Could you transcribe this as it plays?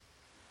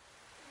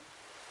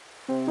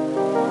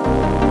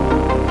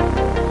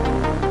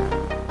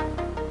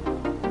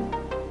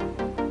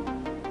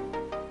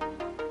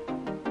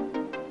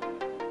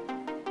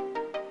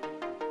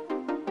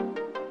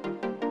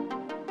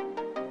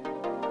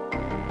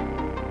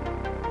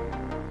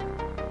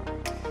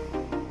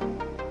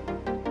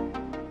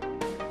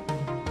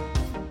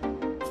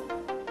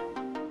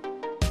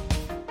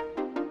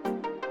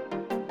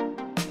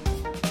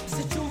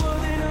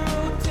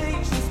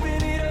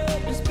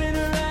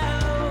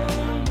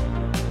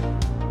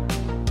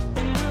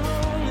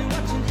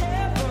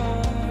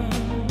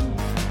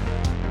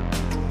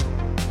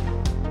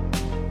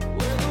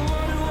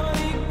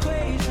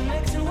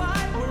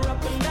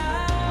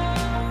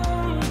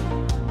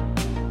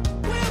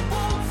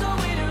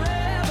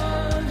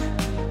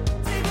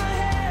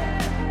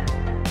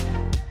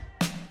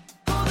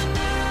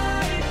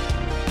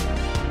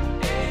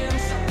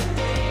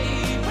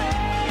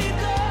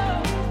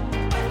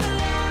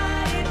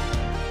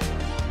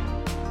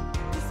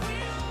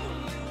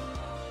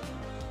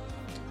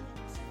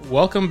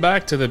Welcome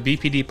back to the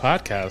BPD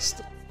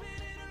podcast.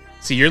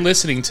 See, you're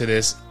listening to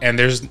this, and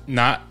there's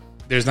not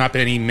been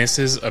any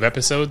misses of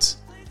episodes,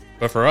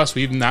 but for us,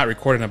 we've not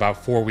recorded in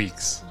about 4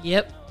 weeks.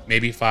 Yep.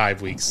 Maybe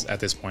 5 weeks at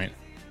this point.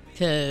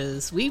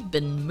 Because we've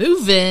been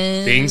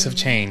moving. Things have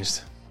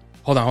changed.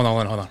 Hold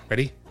on.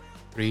 Ready?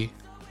 3,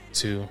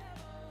 2,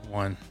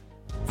 1.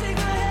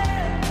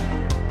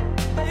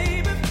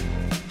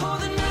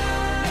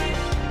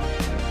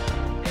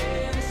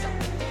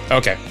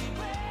 Okay.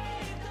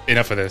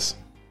 Enough of this.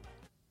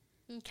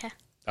 Okay.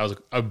 That was an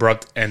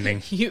abrupt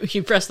ending.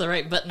 You pressed the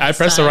right button. I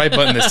pressed the right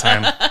button this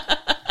time.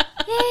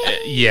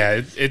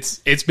 Yeah,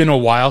 it's been a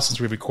while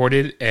since we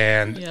recorded,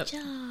 and Yep.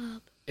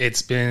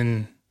 it's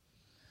been,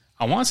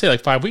 I want to say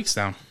like 5 weeks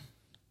now.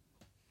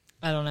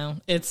 I don't know.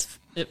 It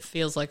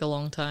feels like a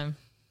long time.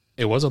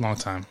 It was a long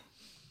time.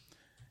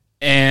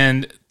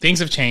 And things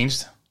have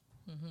changed.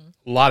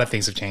 A lot of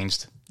things have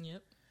changed.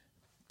 Yep.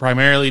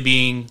 Primarily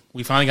being,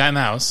 we finally got in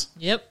the house.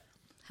 Yep.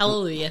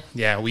 Hallelujah.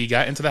 Yeah, we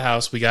got into the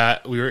house.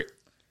 The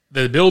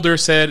builder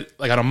said,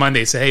 like on a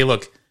Monday, said, hey,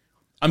 look,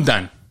 I'm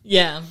done.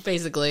 Yeah,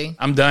 basically.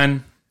 I'm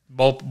done.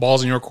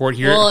 Balls in your court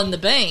here. Well, in the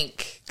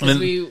bank, because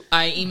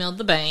I emailed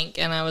the bank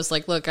and I was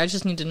like, look, I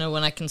just need to know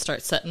when I can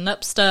start setting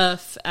up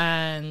stuff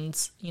and,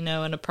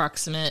 an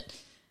approximate,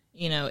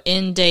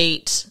 end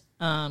date,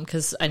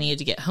 because I needed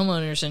to get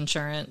homeowners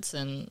insurance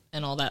and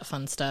all that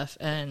fun stuff.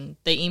 And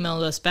they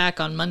emailed us back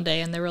on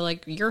Monday and they were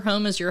like, your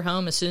home is your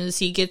home. As soon as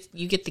you get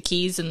the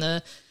keys and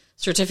the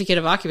certificate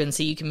of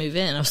occupancy, you can move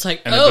in. I was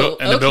like,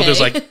 the builder's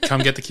like,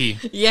 come get the key.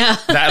 Yeah.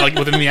 That, like,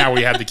 within the hour,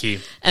 we had the key.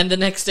 And the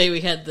next day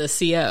we had the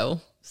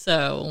CO.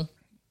 So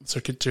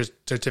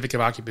certificate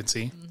of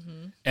occupancy.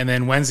 And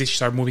then Wednesday she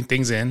started moving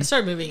things in. I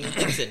started moving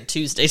things in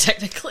Tuesday,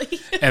 technically.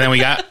 And then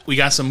we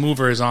got some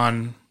movers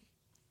on.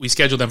 We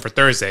scheduled them for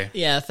Thursday.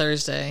 Yeah,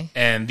 Thursday.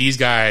 And these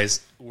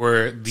guys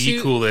were the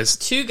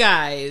coolest. 2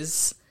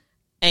 guys,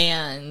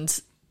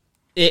 and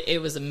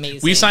it was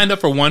amazing. We signed up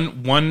for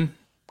one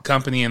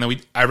company, and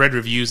then I read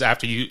reviews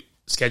after you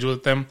scheduled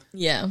with them.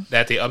 Yeah.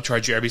 That they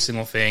upcharge you every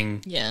single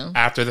thing. Yeah.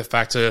 After the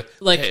fact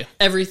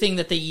everything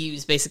that they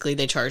use, basically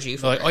they charge you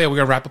for. Like, oh yeah, we're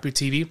gonna wrap up your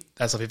TV.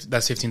 That's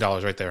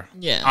 $15 right there.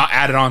 Yeah. I'll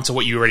add it on to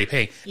what you already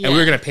pay, Yeah. and we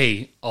were gonna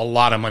pay a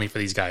lot of money for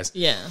these guys.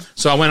 Yeah.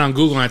 So I went on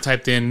Google and I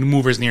typed in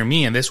movers near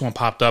me, and this one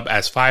popped up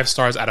as 5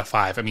 stars out of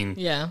 5. I mean,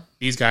 Yeah.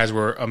 these guys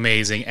were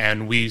amazing,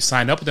 and we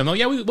signed up with them. Oh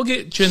yeah, we'll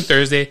get you in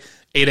Thursday,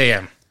 8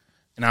 a.m.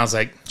 And I was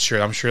like, sure,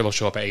 I'm sure they'll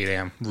show up at 8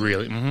 a.m.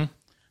 Really? Mm-hmm.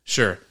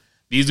 Sure.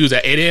 These dudes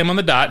at 8 a.m. on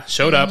the dot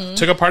showed up,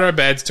 took apart our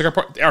beds, took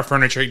apart our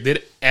furniture,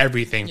 did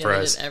everything for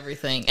us. Did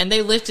everything. And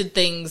they lifted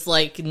things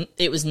like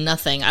it was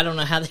nothing. I don't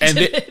know how they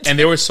did it. And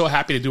they were so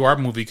happy to do our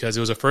movie because it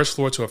was a first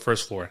floor to a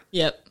first floor.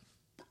 Yep.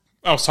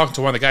 I was talking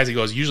to one of the guys. He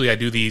goes, usually I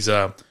do these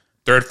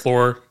third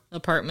floor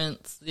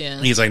apartments. Yeah.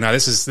 And he's like, no,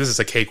 this is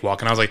a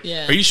cakewalk. And I was like,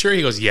 Yeah. Are you sure?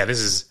 He goes, yeah, this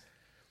is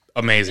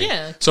amazing.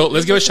 Yeah. So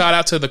let's give a shout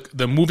out to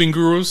the moving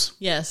gurus.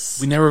 Yes.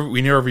 We never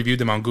reviewed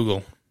them on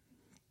Google.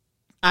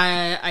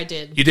 I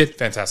did. You did?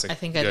 Fantastic. I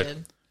think I Good.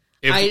 did.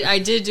 If- I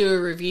did do a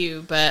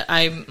review, but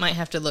I might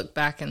have to look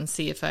back and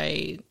see if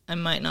I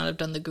might not have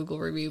done the Google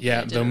review. But I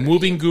Yeah, did the a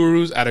moving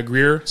gurus out of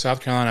Greer,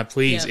 South Carolina,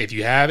 please, Yeah. if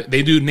you have,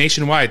 they do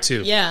nationwide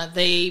too. Yeah,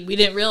 we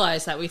didn't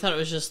realize that. We thought it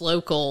was just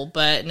local,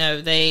 but no,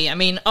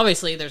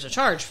 obviously there's a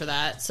charge for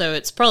that, so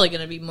it's probably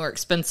going to be more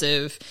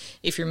expensive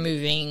if you're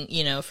moving,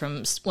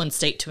 from one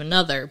state to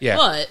another. Yeah.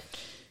 But,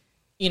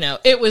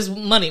 it was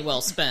money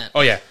well spent. Oh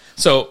yeah.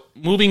 So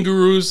moving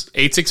gurus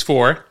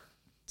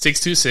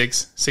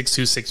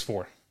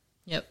 864-626-6264.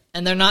 Yep.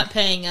 And they're not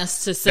paying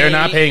us to say. They're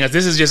not paying us.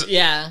 This is just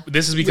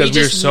This is because we're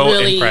just so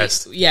really,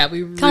 impressed. Yeah,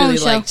 we on, really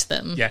show. liked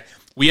them. Yeah.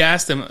 We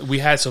asked them. We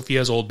had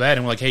Sophia's old bed,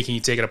 and we're like, "Hey, can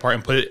you take it apart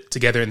and put it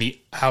together in the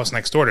house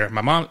next door to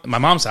my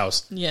mom's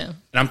house?" Yeah. And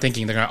I'm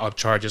thinking they're gonna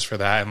upcharge us for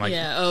that, and like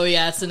Yeah. Oh,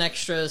 yeah. It's an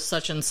extra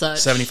such and such.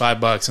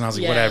 $75. And I was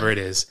like, Yeah. whatever it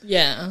is,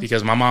 Yeah.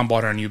 because my mom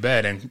bought her a new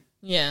bed, and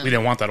Yeah. we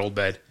didn't want that old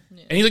bed.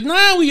 And he's like,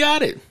 "Nah, we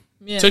got it.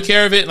 Yeah. Took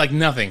care of it like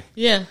nothing."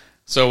 Yeah.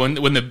 So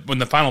when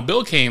the final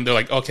bill came, they're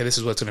like, "Okay, this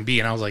is what it's gonna be,"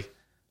 and I was like,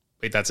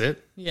 wait, that's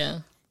it? Yeah.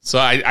 So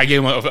I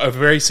gave him a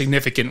very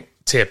significant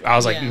tip. I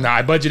was like, Yeah. nah,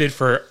 I budgeted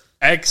for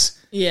X,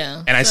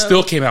 Yeah. and I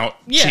still came out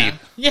cheap.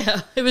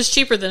 Yeah. It was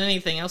cheaper than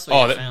anything else we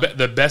Oh, found.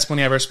 the best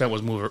money I ever spent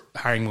was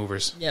hiring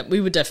movers. Yeah, we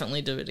would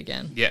definitely do it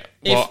again. Yeah.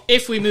 Well,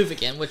 If we move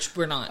again, which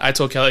we're not. I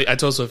told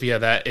Sophia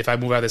that if I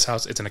move out of this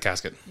house, it's in a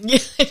casket. Yeah.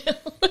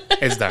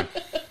 It's done.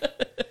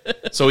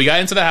 So we got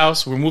into the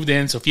house. We moved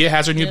in. Sophia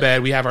has her new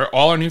bed. We have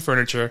all our new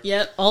furniture.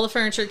 Yep. All the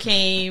furniture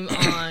came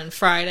on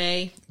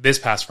Friday. This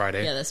past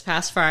Friday. Yeah, this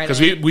past Friday. Because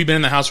we've been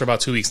in the house for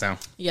about 2 weeks now.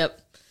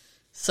 Yep.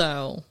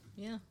 So,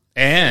 yeah.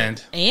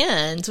 And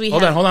we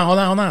hold on.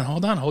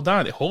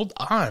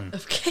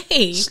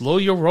 Okay. Slow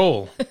your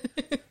roll.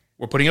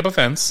 We're putting up a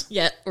fence.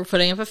 Yeah, we're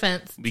putting up a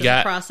fence. We It's got in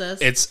the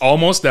process. It's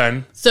almost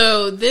done.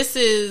 So this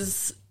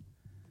is,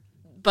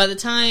 by the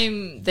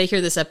time they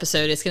hear this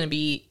episode,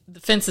 the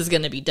fence is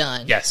going to be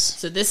done. Yes.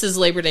 So this is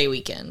Labor Day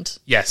weekend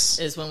Yes.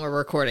 is when we're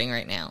recording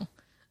right now.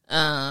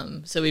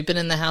 So we've been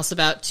in the house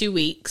about 2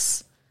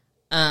 weeks.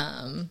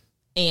 And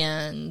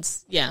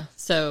yeah,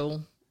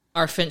 so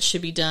our fence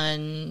should be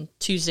done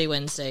Tuesday,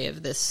 Wednesday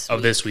of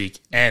this week.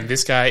 And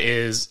this guy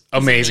is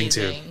amazing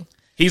too.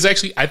 He's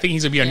actually, I think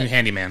he's going to be our new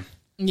handyman.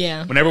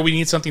 Yeah. Whenever we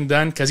need something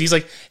done, because he's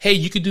like, hey,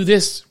 you could do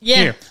this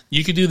here.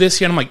 You could do this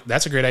here. And I'm like,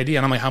 that's a great idea.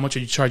 And I'm like, how much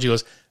would you charge? He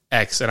goes,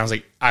 X. And I was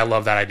like, I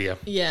love that idea.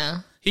 Yeah.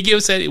 He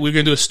said we're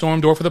going to do a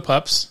storm door for the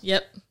pups.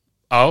 Yep.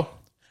 Oh,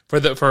 for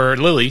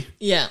Lily.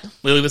 Yeah.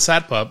 Lily the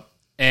sad pup.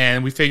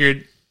 And he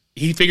figured,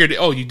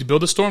 oh, you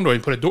build a storm door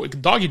and put a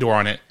doggy door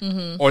on it.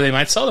 Mm-hmm. Or they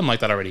might sell them like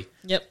that already.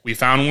 Yep. We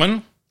found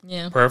one.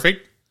 Yeah.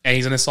 Perfect. And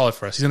he's going to install it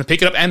for us. He's going to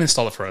pick it up and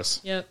install it for us.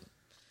 Yep.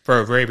 For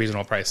a very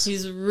reasonable price.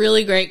 He's a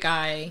really great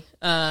guy.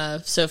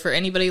 So for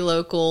anybody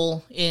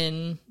local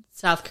in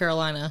South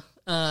Carolina,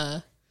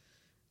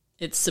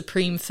 it's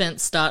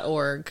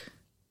supremefence.org.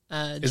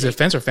 Is it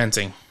fence or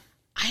fencing?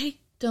 I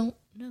don't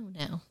know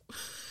now.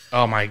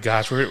 Oh my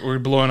gosh, we're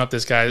blowing up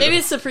this guy. Maybe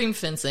it's Supreme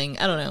Fencing.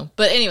 I don't know.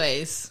 But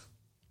anyways,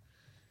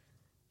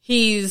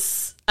 I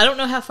don't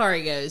know how far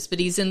he goes, but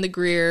he's in the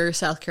Greer,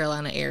 South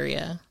Carolina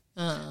area.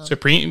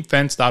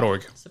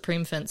 Supremefence.org.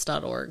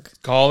 Supremefence.org.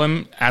 Call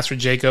him, ask for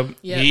Jacob.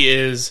 Yep. He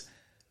is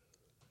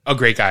a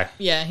great guy.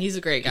 Yeah, he's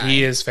a great guy.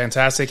 He is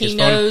fantastic. He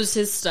knows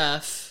his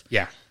stuff.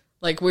 Yeah.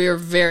 Like, we are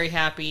very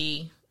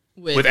happy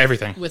with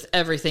everything. With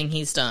everything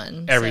he's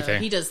done. Everything.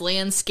 So he does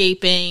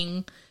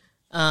landscaping.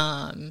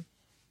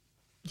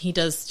 He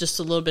does just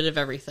a little bit of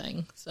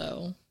everything.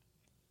 So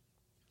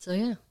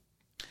yeah.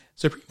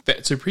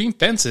 Supreme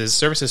Fences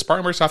services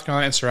Spartanburg, South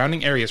Carolina, and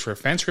surrounding areas for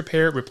fence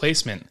repair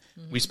replacement.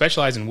 Mm-hmm. We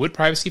specialize in wood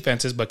privacy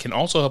fences, but can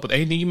also help with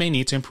anything you may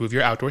need to improve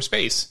your outdoor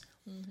space.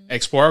 Mm-hmm.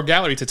 Explore our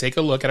gallery to take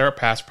a look at our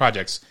past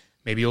projects.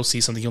 Maybe you'll see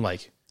something you'll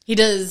like. He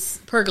does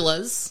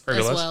pergolas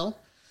as well.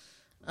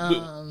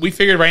 We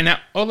figured right now.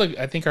 Oh look,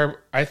 I think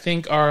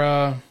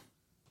our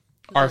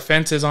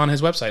fence is on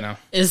his website now.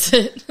 Is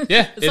it?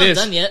 Yeah, it's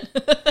not done yet.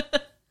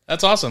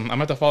 That's awesome. I'm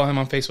gonna have to follow him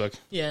on Facebook.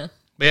 Yeah.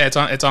 But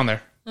yeah, it's on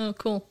there. Oh,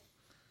 cool.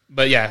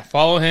 But yeah,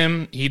 follow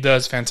him. He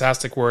does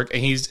fantastic work,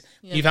 and he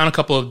found a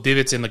couple of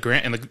divots in the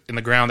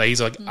ground that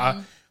he's like,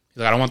 I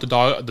don't want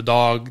the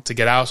dog to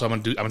get out, so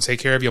I'm gonna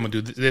take care of you. I'm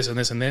gonna do this and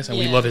this and this, and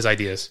we love his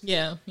ideas.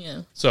 Yeah.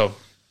 So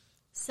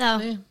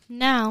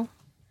now,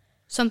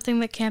 something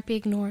that can't be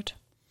ignored.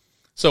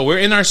 So we're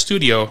in our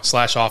studio /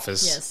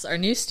 office. Yes, our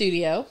new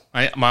studio.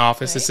 My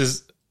office.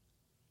 Right.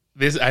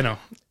 This I know.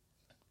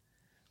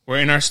 We're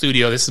in our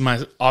studio. This is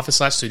my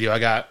office / studio. I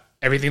got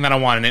everything that I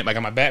want in it. I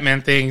got my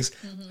Batman things.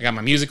 Mm-hmm. I got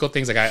my musical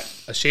things. I got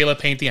a Shayla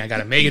painting. I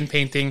got a Megan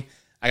painting.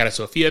 I got a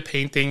Sophia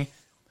painting.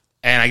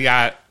 And I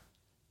got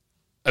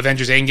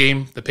Avengers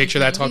Endgame, the picture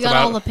that I talked about.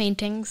 All the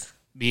paintings.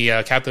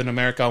 The Captain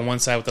America on one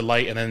side with the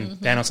light, and then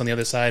Thanos on the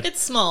other side.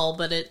 It's small,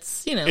 but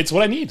it's, It's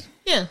what I need.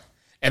 Yeah.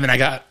 And then I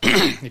got,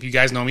 if you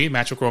guys know me,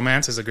 Magic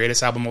Romance is the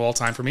greatest album of all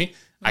time for me.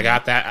 Mm-hmm. I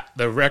got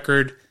the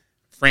record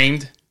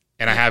framed,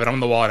 and I have it on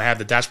the wall, and I have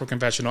the Dashboard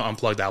Confessional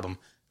Unplugged album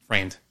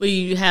framed. Well,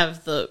 you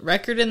have the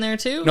record in there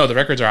too? No, the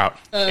records are out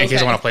in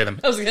case I want to play them.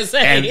 I was going to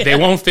say. And they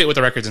won't fit with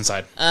the records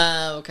inside.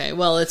 Okay.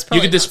 Well, it's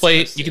probably you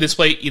could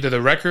display either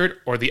the record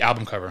or the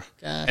album cover.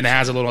 Gotcha. And it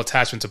has a little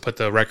attachment to put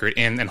the record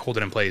in and hold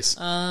it in place.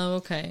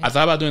 Okay. I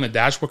thought about doing the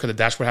dashboard because the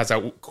dashboard has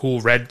that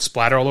cool red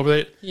splatter all over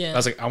it. Yeah. I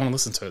was like, I want to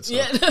listen to it. So.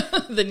 Yeah.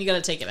 Then you got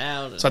to take it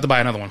out. So I have to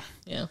buy another one.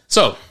 Yeah.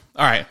 So,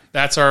 all right.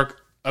 That's our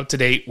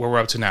up-to-date where we're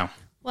up to now.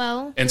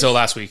 Well, until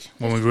last week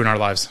when we ruined our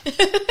lives.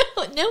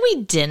 No,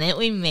 we didn't.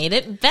 We made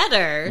it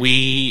better.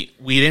 We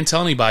didn't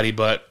tell anybody,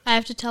 but I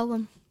have to tell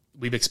them.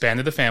 We've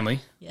expanded the family.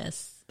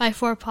 Yes. By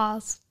 4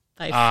 paws.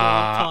 By 4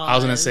 paws. I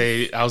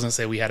was gonna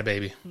say we had a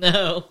baby.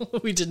 No,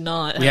 we did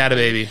not. We had a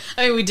baby.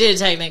 I mean, we did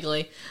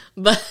technically,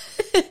 but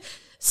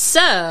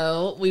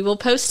so we will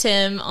post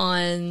him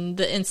on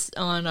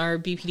on our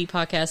BPD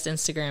podcast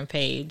Instagram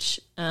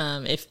page.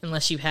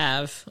 Unless you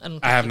have,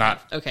 I have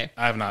not. Okay,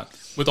 I have not.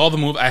 With all the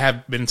move, I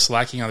have been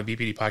slacking on the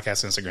BPD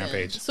podcast Instagram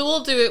page. So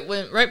we'll do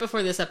it right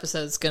before this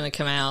episode is going to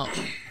come out.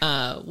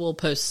 We'll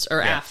post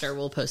after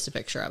we'll post a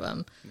picture of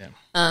him.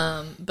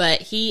 Yeah.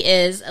 But he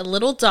is a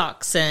little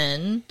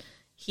dachshund.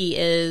 He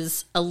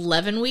is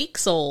 11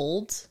 weeks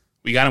old.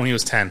 We got him when he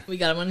was 10. We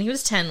got him when he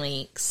was 10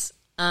 weeks.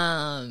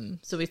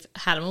 So we've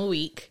had him a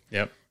week.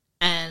 Yep.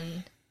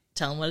 And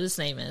tell him what his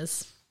name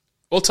is.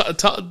 Well,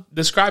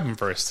 describe him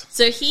first.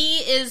 So he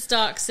is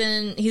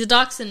Dachshund. He's a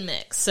Dachshund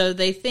mix. So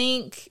they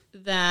think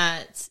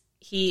that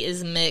he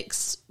is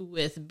mixed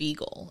with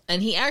Beagle.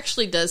 And he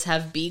actually does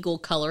have Beagle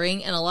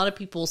coloring. And a lot of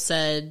people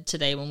said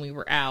today when we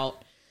were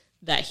out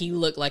that he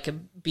looked like a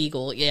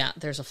Beagle. Yeah,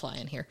 there's a fly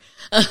in here.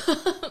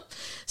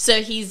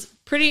 So he's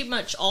pretty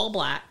much all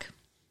black.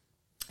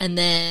 And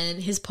then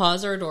his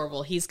paws are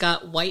adorable. He's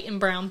got white and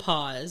brown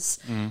paws.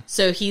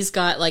 So he's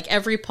got, like,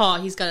 every paw,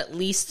 he's got at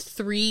least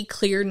 3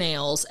 clear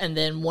nails and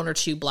then 1 or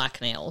 2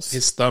 black nails.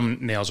 His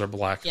thumbnails are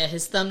black. Yeah,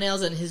 his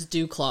thumbnails and his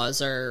dew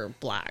claws are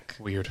black.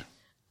 Weird.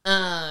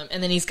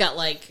 And then he's got,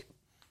 like,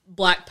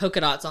 black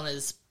polka dots on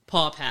his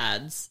paw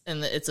pads,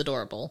 and it's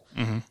adorable.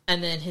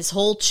 And then his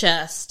whole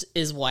chest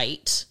is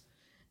white.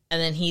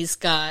 And then he's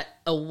got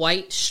a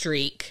white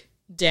streak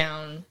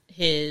down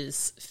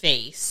his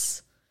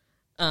face.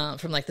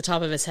 From like the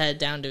top of his head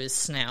down to his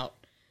snout.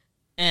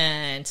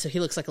 And so he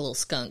looks like a little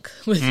skunk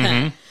with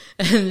that.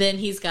 And then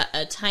he's got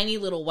a tiny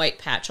little white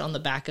patch on the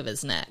back of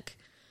his neck.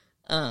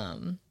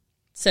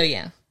 So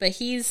yeah, but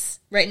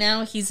right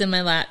now he's in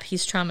my lap.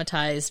 He's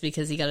traumatized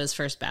because he got his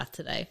first bath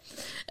today.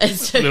 And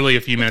so Literally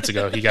a few minutes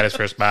ago, he got his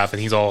first bath,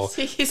 and he's all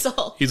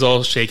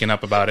shaken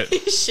up about it.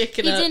 He's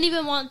shaking He up. didn't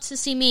even want to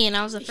see me, and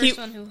I was the first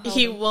one who held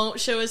He him. won't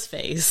show his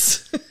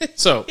face.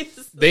 So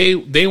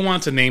they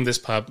want to name this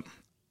pup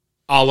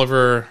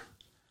Oliver,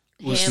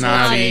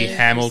 Usnavi,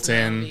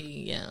 Hamilton,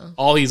 Usnavi, yeah.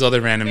 all these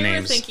other random We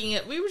names. were thinking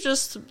it. We were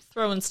just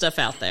throwing stuff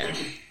out there.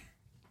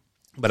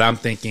 But I'm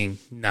thinking,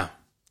 no,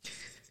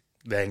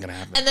 that ain't gonna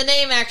happen. And the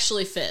name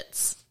actually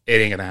fits. It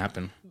ain't gonna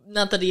happen.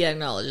 Not that he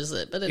acknowledges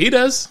it, but He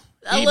does.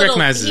 He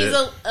recognizes he's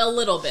it. a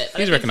little bit.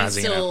 He's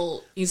recognizing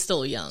it. He's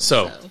still young.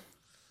 So.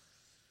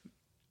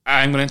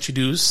 I'm gonna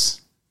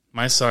introduce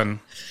my son,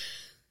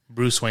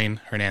 Bruce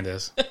Wayne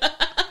Hernandez.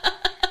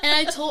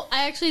 And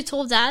I actually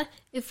told Dad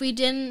if we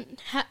didn't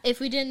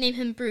name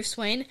him Bruce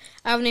Wayne,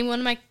 I would name one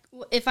of my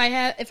if I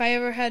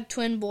ever had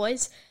twin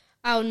boys,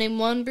 I would name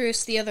one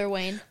Bruce, the other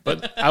Wayne.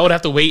 But I would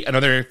have to wait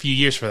another few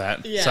years for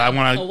that. Yeah, So I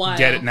want a while. to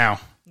get it now.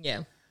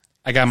 Yeah.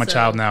 I got my So,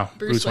 child now,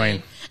 Bruce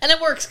Wayne. And it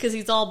works because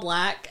he's all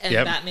black, and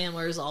Yep. Batman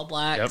wears all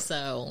black, Yep.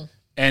 so...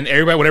 And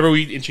everybody, whenever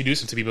we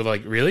introduce him to people, they're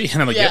like, really?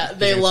 And I'm like, Yeah, yep,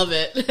 they love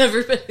it.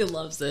 Everybody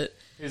loves it.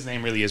 his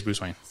name really is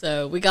Bruce Wayne.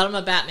 So we got him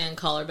a Batman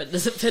collar, but it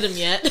doesn't fit him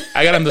yet.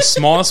 I got him the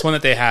smallest one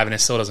that they have, and it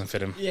still doesn't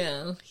fit him.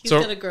 Yeah, he's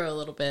So- gonna grow a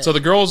little bit. So the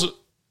girls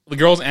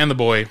and the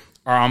boy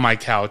are on my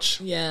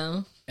couch,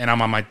 yeah, and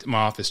I'm on my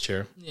office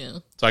chair. yeah.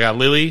 So I got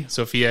Lily,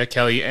 Sophia,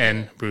 Kelly,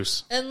 and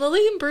Bruce. And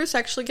Lily and Bruce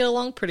actually get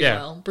along pretty Yeah,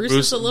 well. Bruce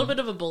Bruce- is a little bit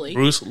of a bully.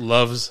 Bruce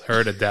loves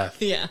her to death.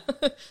 Yeah,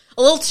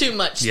 a little too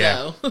much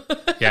Yeah. though.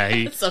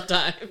 Yeah,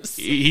 Sometimes.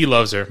 he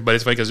loves her, but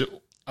it's funny because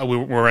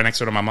we're right next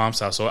door to my mom's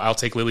house, so I'll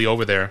take Lily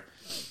over there.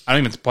 I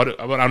don't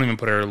even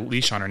put her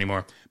leash on her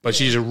anymore. But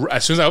she's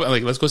as soon as I'm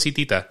like, let's go see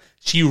Tita,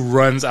 she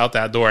runs out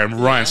that door and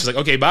runs. She's like,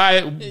 okay,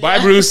 bye,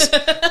 Bruce.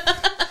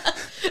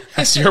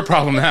 That's your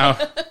problem now.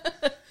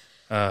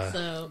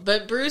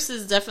 But Bruce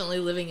is definitely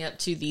living up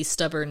to the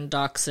stubborn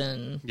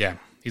dachshund Yeah,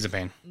 he's a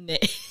pain. name.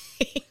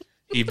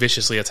 He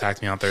viciously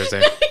attacked me on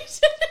Thursday.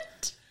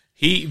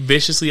 He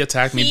viciously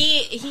attacked me.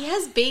 He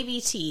has baby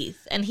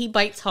teeth and he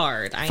bites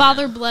hard. I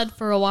Father know. bled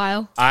for a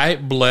while. I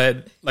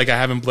bled like I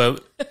haven't bled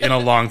in a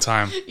long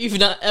time. You've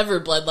not ever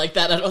bled like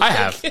that.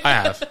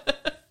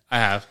 I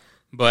have.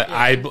 But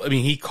I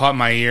mean, he caught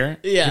my ear.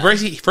 Yeah.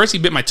 First he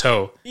bit my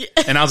toe,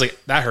 and I was like,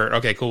 that hurt.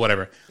 Okay, cool,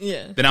 whatever.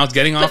 Yeah. Then I was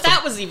getting off. But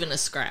that was even a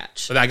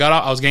scratch. But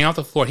I was getting off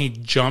the floor, and he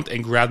jumped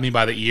and grabbed me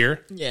by the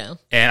ear. Yeah.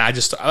 And I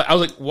was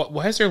like,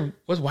 why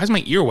is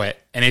my ear wet?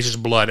 And it's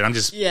just blood, and I'm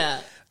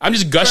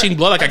just gushing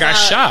blood like I got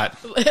shot.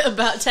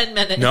 About 10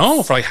 minutes.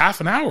 No, for like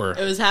half an hour.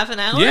 It was half an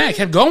hour? Yeah, it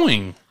kept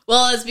going.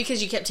 Well, it's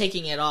because you kept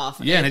taking it off.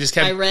 Yeah, and it just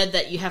kept- I read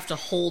that you have to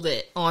hold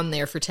it on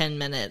there for 10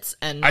 minutes.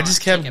 And I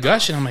just kept take it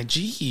gushing. off. I'm like,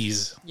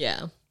 geez.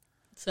 Yeah.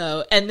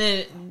 So, and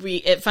then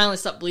it finally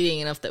stopped bleeding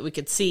enough that we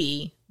could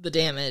see the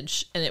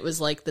damage, and it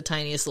was like the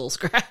tiniest little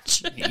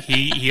scratch.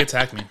 He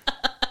attacked me.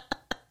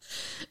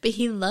 But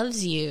he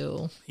loves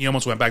you. He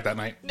almost went back that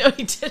night. No,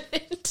 he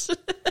didn't.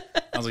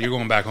 I was like, you're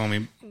going back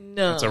home.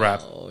 No. It's a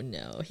wrap.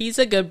 No. He's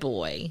a good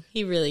boy.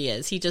 He really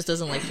is. He just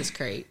doesn't like this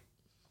crate.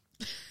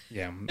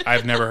 Yeah,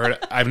 I've never heard.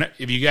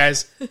 If you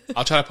guys,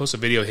 I'll try to post a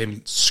video of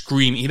him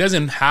screaming. He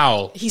doesn't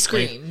howl. He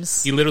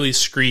screams. He literally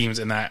screams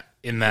in that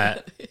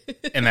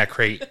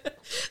crate.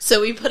 So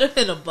we put him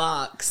in a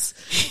box.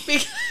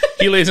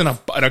 He lays in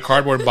a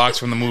cardboard box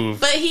from the move.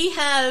 But he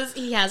has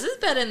his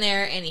bed in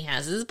there, and he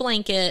has his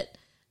blanket,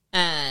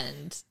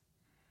 and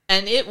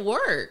it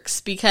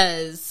works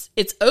because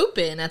it's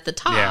open at the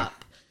top. Yeah.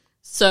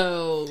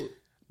 So,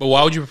 But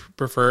why would you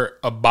prefer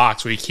a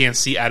box where you can't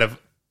see out of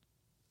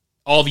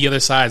all the other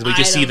sides, but you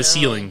can see the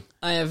ceiling?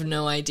 I have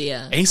no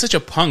idea. And he's such a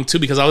punk too,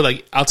 because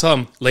I'll tell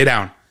him lay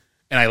down,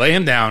 and I lay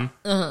him down,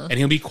 and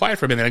he'll be quiet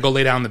for a minute. I go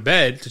lay down in the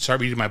bed to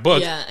start reading my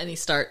book. Yeah, and he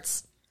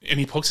starts. And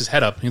he pokes his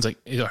head up. And he's like,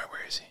 all right,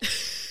 where is he?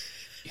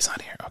 He's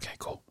not here. Okay,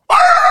 cool.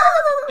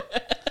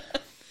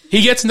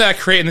 He gets into that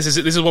crate, and this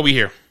is what we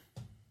hear.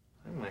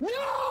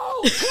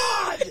 No,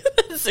 God!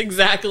 That's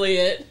exactly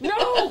it.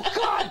 No,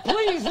 God,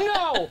 please,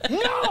 no!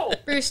 No!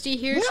 Bruce, do you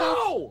hear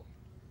yourself?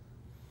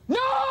 No! No!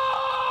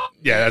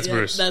 Yeah, that's Yeah,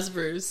 Bruce. That's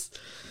Bruce.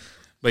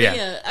 But yeah.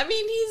 Yeah, I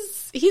mean,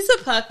 he's a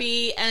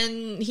puppy,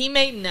 and he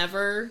may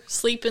never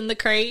sleep in the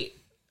crate.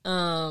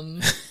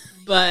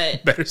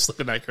 But Better sleep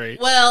in that crate.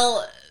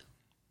 well,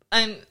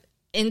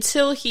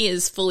 until he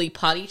is fully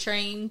potty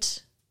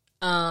trained,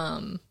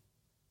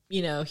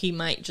 he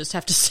might just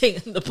have to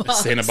stay in the box.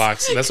 Stay in a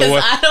box. That's 'Cause the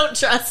one. I don't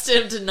trust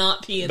him to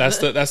not pee in That's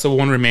the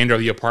one remainder of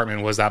the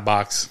apartment was that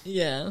box.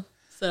 Yeah.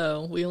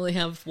 So we only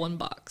have one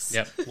box.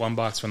 Yep, one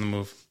box from the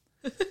move.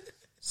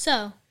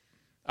 So,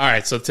 All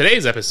right, so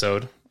today's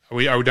episode, are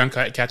we done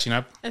catching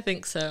up? I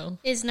think so.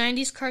 is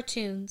 90s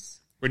cartoons.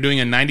 We're doing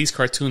a 90s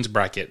cartoons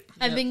bracket.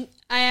 I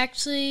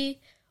actually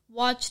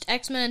watched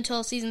X-Men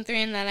until season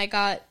 3, and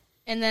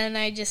then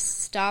I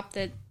just stopped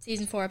at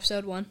season 4,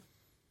 episode 1.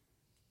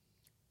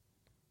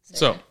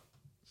 So,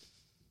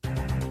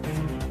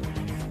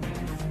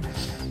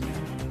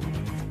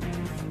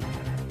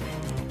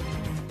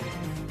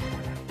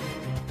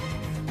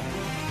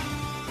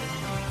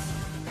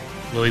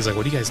 Lily's like,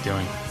 what are you guys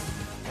doing?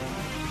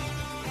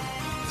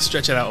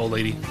 Stretch it out, old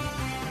lady.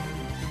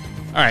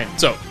 All right,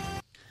 so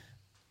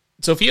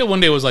Sophia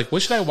one day was like,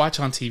 what should I watch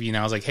on TV? And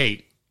I was like,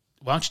 hey,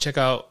 why don't you check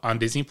out on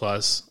Disney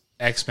Plus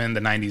X-Men, the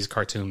 90s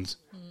cartoons?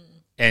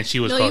 And she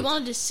was No, hooked.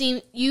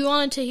 you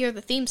wanted to hear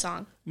the theme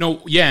song.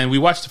 No, yeah, and we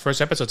watched the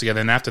first episode together,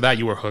 and after that,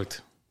 you were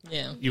hooked.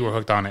 Yeah. You were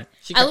hooked on it.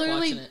 She I kept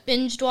literally watching it.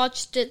 binge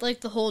watched it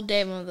like the whole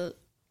day one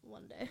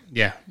day.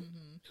 Yeah,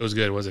 It was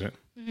good, wasn't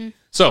it?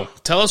 So,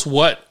 tell us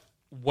what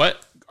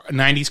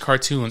 90s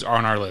cartoons are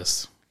on our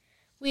list.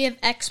 We have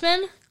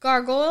X-Men,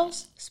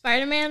 Gargoyles,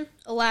 Spider-Man,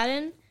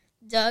 Aladdin,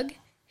 Doug,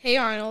 Hey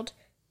Arnold,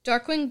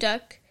 Darkwing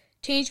Duck,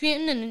 Teenage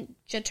Mutant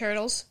Ninja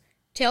Turtles,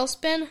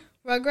 Tailspin,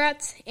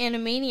 Rugrats,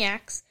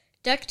 Animaniacs,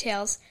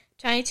 DuckTales,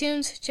 Tiny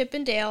Toons, Chip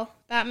and Dale,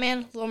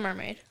 Batman, Little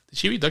Mermaid. Did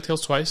she read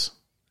DuckTales twice?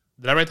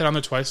 Did I write that on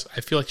there twice?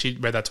 I feel like she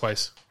read that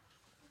twice.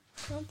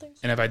 I don't think so.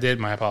 And if I did,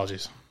 my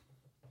apologies.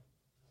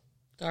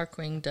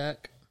 Darkwing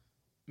Duck.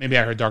 Maybe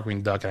I heard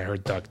Darkwing Duck and I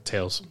heard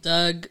DuckTales.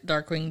 Doug,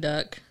 Darkwing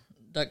Duck,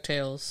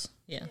 DuckTales.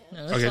 Yeah.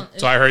 No, it's Okay, not-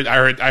 so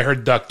I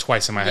heard Duck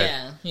twice in my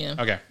head. Yeah.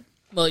 Okay,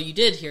 Well, you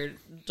did hear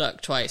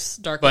Duck twice.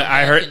 Darkwing but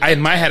I Duck heard and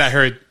in my head I DuckTales.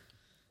 heard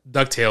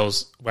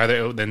DuckTales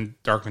rather than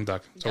Darkwing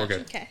Duck. So we're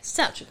good. Okay,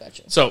 so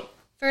Gotcha. So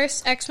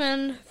first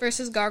X-Men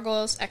versus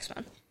Gargoyles,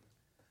 X-Men.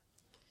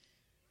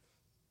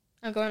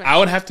 I'm going I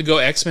would have to go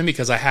X-Men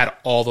because I had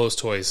all those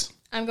toys.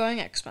 I'm going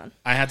X-Men.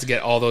 I had to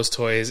get all those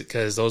toys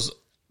because those,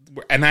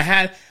 and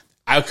I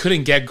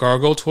couldn't get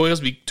Gargoyle toys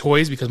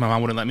because my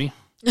mom wouldn't let me.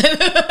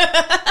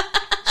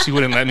 She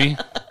wouldn't let me.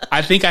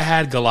 I think I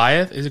had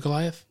Goliath. Is it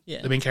Goliath?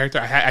 Yeah. The main character.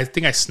 I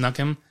think I snuck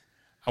him.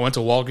 I went to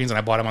Walgreens and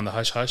I bought him on the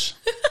hush hush.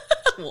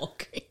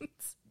 Walgreens.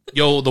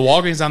 Yo, the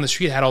Walgreens down the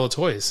street had all the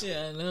toys.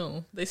 Yeah, I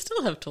know. They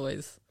still have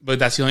toys. But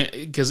that's the only,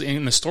 because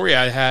in the story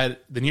I had,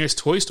 the nearest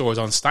toy store was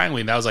on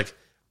Steinway. And that was like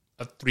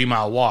a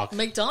 3-mile walk.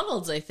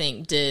 McDonald's, I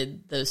think,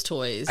 did those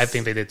toys. I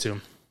think they did too.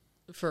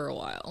 for a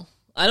while.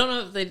 I don't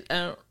know if they.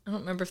 I don't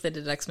remember if they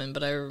did X-Men,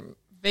 but I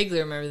vaguely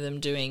remember them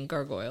doing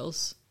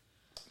Gargoyles.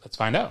 Let's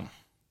find out.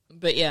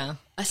 But yeah,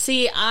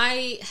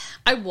 I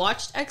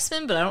watched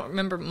X-Men, but I don't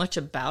remember much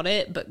about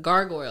it. But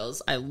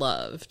Gargoyles, I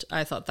loved.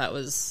 I thought that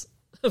was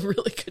a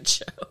really good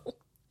show.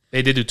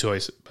 They did do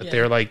toys, but Yeah.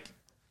 they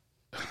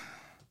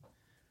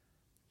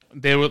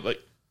were like,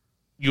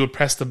 you would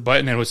press the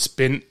button and it would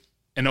spin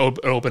and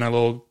open a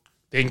little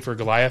thing for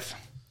Goliath.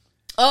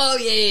 Oh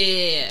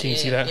yeah. Can you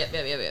see that?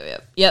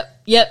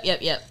 Yep.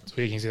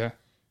 Sweet, can you see that?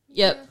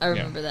 Yep, I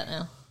remember that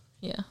now.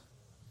 Yeah.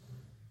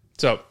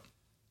 So,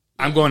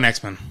 I'm going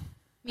X-Men.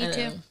 Me I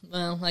too. know.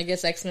 Well, I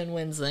guess X-Men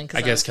wins then. 'Cause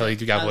I guess, Kelly,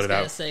 you got voted I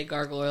out. was gonna say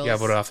Gargoyles. You got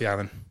voted off the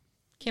island.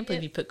 Can't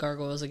believe you put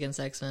Gargoyles against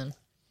X-Men.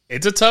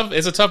 It's a tough.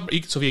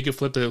 So you could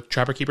flip the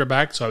Trapper Keeper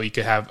back, so you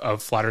could have a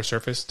flatter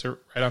surface to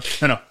write on.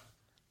 No,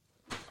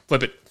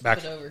 flip it back.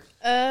 Put it over.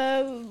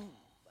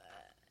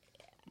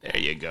 There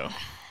you go.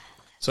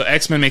 So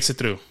X-Men makes it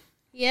through.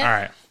 Yeah. All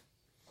right.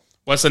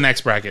 What's the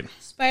next bracket?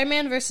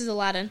 Spider-Man versus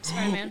Aladdin.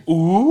 Spider-Man.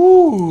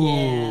 Ooh.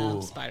 Yeah,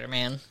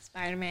 Spider-Man.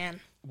 Spider-Man.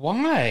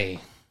 Why?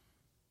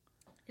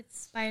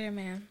 It's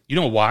Spider-Man. You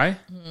know why?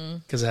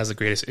 Because it has the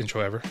greatest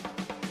intro ever.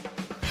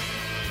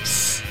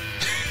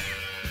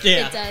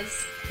 Yeah, It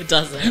does. it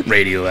doesn't.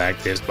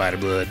 Radioactive spider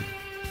blood.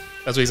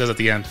 That's what he says at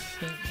the end.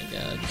 Oh my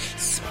god.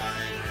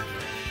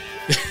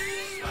 I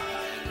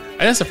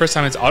think that's the first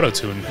time it's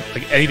auto-tuned.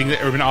 Like anything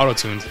that ever been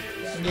auto-tuned.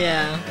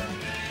 Yeah.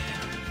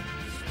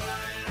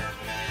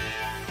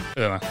 I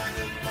don't know.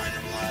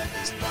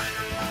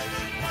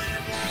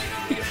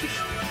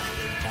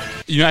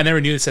 I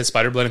never knew it said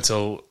spider blood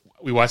until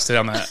we watched it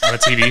on the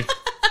TV.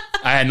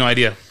 I had no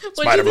idea.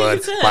 Spider blood.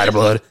 it said? Spider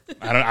blood.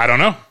 I don't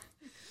know.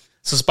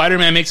 So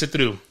Spider-Man makes it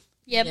through.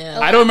 Yep. Yeah.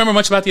 I don't remember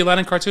much about the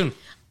Aladdin cartoon.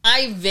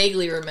 I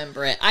vaguely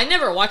remember it. I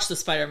never watched the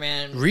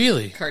Spider-Man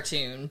Really?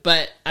 cartoon,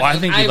 but I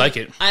think you'd like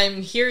it.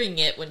 I'm hearing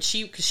it when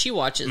because she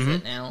watches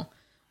it now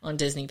on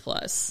Disney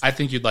Plus. I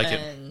think you'd like it.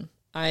 And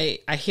I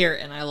hear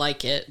it and I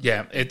like it.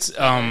 Yeah, it's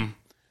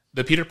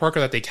the Peter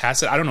Parker that they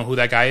casted. I don't know who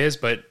that guy is,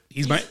 but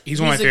he's one of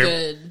my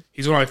favorite.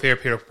 He's one of my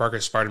favorite Peter Parker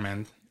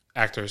Spider-Man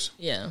actors.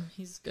 Yeah,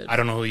 he's good. I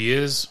don't know who he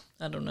is,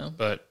 I don't know.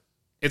 but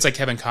it's like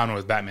Kevin Conroy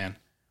with Batman.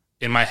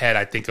 In my head,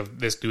 I think of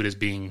this dude as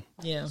being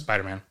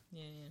Spider-Man.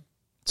 Yeah.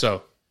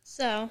 So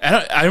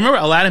I remember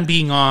Aladdin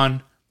being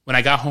on when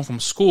I got home from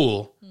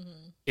school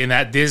in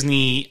that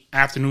Disney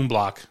afternoon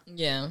block.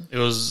 Yeah. It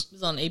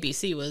was on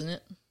ABC, wasn't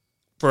it?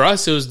 for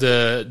us. It was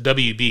the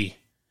WB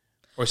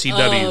or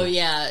CW. Oh,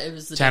 yeah. It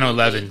was the Channel WB.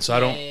 11. So I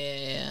don't.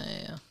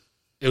 Yeah.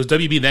 It was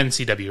WB then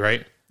CW,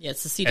 right? Yeah,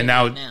 it's the CW And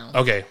now, now.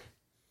 okay.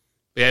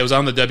 Yeah, it was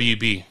on the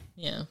WB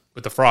Yeah.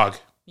 with the frog.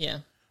 Yeah.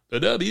 The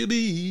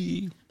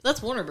WB.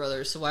 That's Warner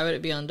Brothers, so why would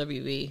it be on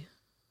WB?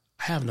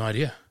 I have no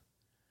idea.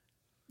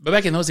 But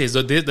back in those days,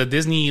 the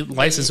Disney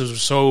licenses were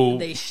so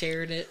They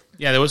shared it.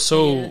 yeah, they were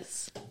so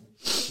Yes.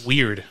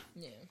 weird.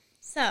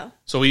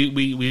 So,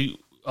 we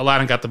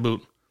Aladdin got the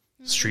boot.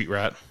 Street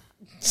rat.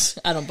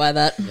 I don't buy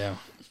that. Yeah.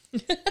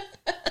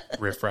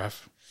 Riff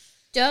raff.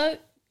 Doug,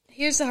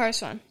 here's the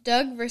hardest one.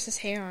 Doug versus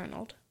Hey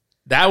Arnold.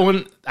 That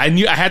one, I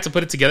knew I had to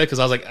put it together because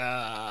I was like,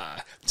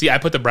 see, I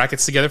put the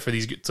brackets together for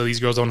these, so these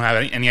girls don't have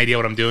any idea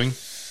what I'm doing.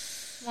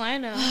 Well, I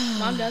know.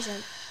 Mom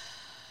doesn't.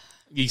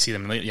 You see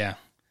them, yeah.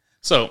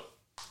 So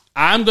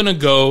I'm gonna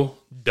go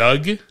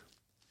Doug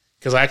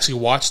because I actually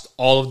watched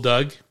all of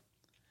Doug,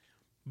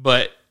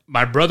 but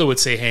my brother would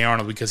say Hey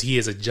Arnold because he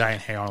is a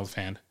giant Hey Arnold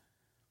fan.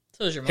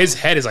 So is your mom. His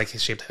head is like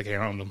shaped like Hey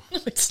Arnold. No,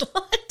 it's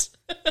not.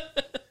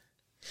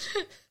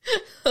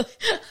 I'm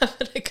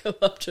gonna go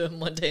up to him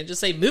one day and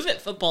just say, "Move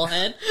it, football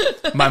head."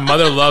 My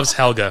mother loves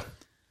Helga.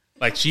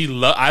 Like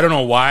I don't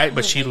know why,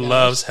 but she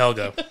loves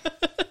Helga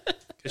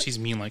because she's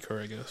mean like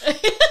her, I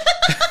guess.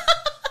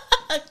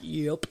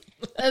 Yep.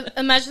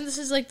 Imagine this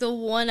is like the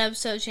one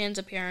episode she ends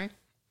up hearing.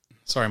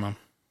 Sorry, Mom,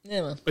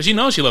 Yeah, well, but she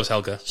knows she loves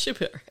Helga. should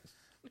be alright.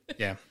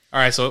 Yeah. All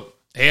right. So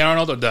Hey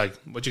Arnold or Doug?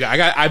 What you got?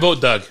 I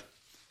vote Doug.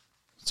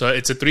 So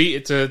it's a three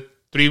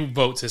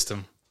vote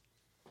system.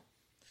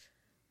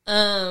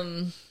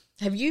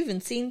 Have you even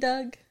seen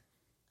Doug?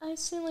 I've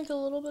seen like a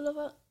little bit of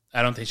it.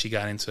 I don't think she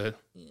got into it.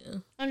 Yeah.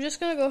 I'm just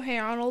gonna go Hey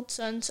Arnold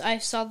since I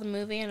saw the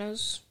movie and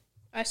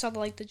I saw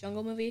the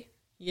Jungle movie.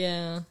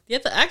 Yeah.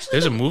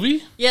 There's a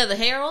movie, the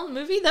Hey Arnold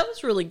movie that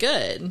was really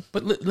good.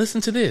 but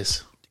listen to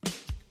this.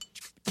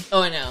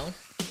 Oh, I know.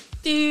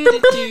 Do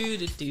do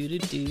do do do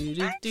do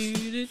do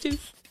do do.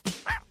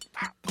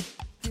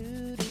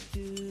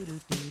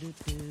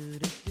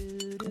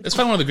 It's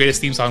probably one of the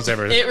greatest theme songs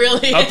ever. It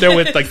really Up is. there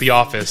with like The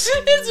Office.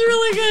 It's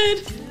really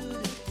good.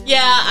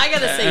 Yeah, I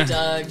gotta say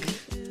Doug.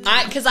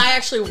 Because I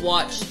actually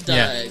watched Doug.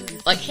 Yeah.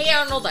 Like, Hey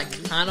Arnold, I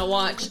kind of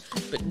watched,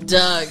 but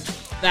Doug,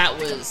 that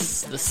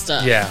was the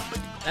stuff. Yeah.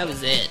 That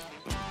was it.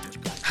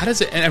 How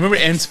does it? And I remember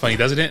it ends funny,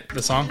 doesn't it?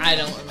 The song. I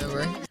don't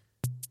remember.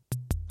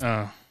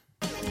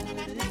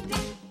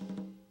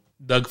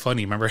 Doug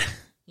funny. Remember?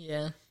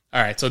 Yeah.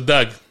 All right. So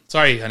Doug.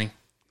 Sorry, honey.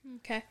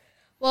 Okay.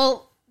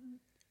 Well,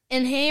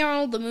 in Hey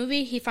Arnold the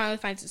movie, he finally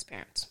finds his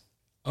parents.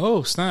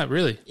 Oh, snap!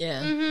 Really?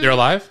 Yeah. Mm-hmm. They're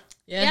alive?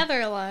 Yeah,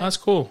 they're alive. Oh, that's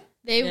cool.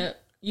 They Yeah.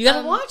 You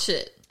gotta watch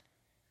it.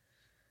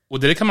 Well,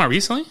 did it come out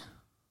recently?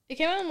 It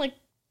came out in like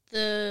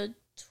the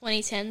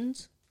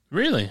 2010s.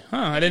 Really? Huh?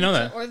 I didn't know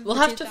that. Or We'll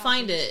the have to 2000s.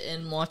 find it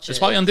and watch It's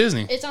it. probably on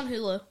Disney. It's on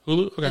Hulu.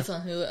 Hulu. Okay. It's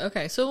on Hulu.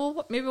 Okay,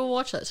 so maybe we'll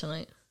watch that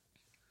tonight.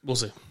 We'll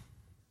see.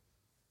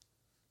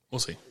 We'll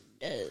see.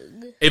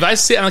 If I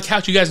sit on the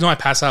couch, you guys know I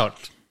pass out.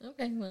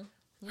 Okay, well.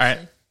 All right.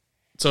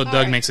 So Doug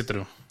right. makes it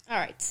through. All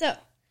right, so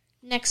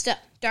next up,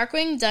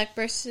 Darkwing Duck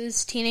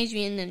versus Teenage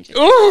Mutant Ninja.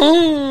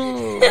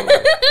 Ooh.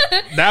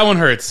 That one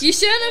hurts. You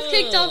shouldn't have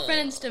kicked off Ren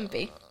and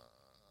Stimpy.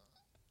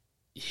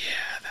 Yeah,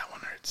 that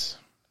one hurts.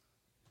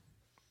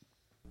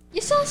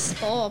 You saw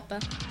Stop.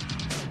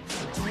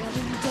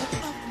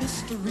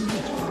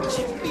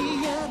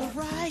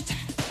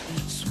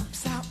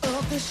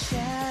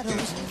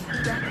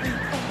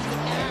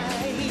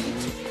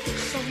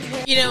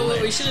 You know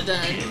what we should have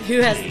done? Who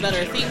has the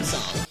better theme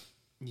song?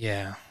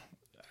 Yeah.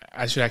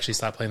 I should actually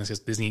stop playing this because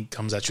Disney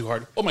comes at you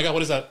hard. Oh my god,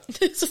 what is that?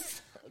 It's a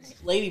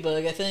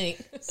ladybug, I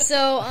think.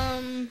 So,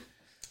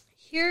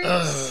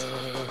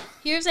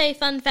 here's a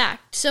fun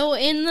fact. So,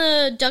 in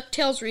the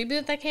DuckTales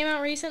reboot that came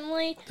out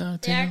recently,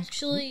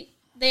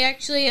 they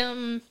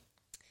actually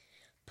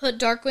put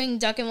Darkwing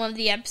Duck in one of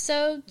the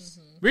episodes.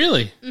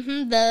 Really?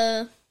 And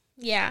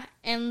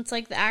it's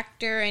like the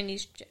actor, and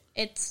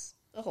it's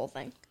the whole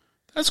thing.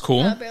 That's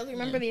cool. I barely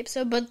remember the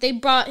episode, but they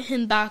brought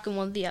him back in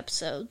one of the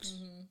episodes.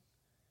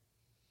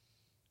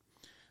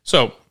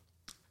 So,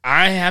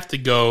 I have to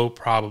go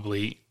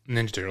probably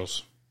Ninja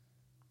Turtles.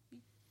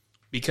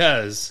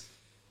 Because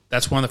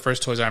that's one of the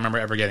first toys I remember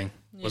ever getting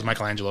was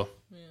Michelangelo.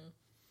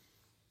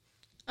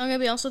 I'm gonna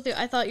be honest with you.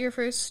 I thought your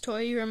first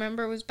toy you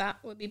remember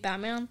would be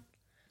Batman.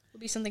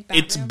 Would be something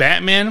Batman. It's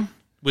Batman,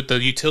 with the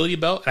utility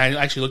belt. And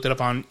I actually looked it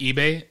up on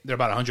eBay. They're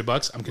about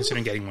 $100. I'm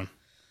considering getting one.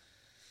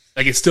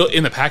 Like, it's still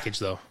in the package,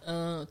 though.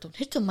 Don't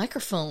hit the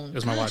microphone. It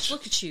was my watch.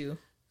 Look at you.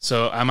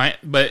 So I might,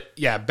 but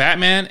yeah,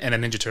 Batman and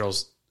then Ninja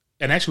Turtles.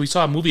 And actually, we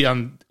saw a movie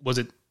on, was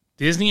it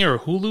Disney or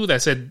Hulu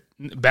that said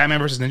Batman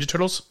versus Ninja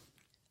Turtles?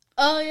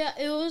 Oh yeah,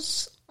 it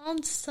was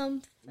on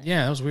something.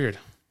 Yeah, that was weird.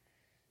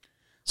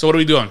 So what are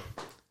we doing?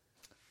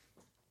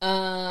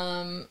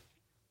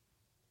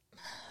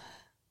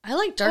 I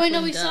like Darkwing Oh wait,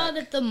 no, we Duck. saw it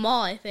at the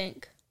mall. I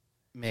think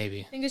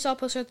Maybe. we saw a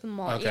poster at the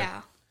mall. Okay.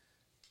 Yeah,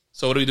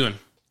 So what are we doing?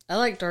 I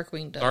like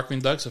Darkwing Duck.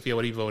 Darkwing Duck? Sophia,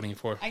 what are you voting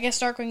for? I guess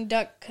Darkwing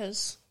Duck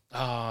because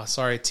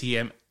Sorry,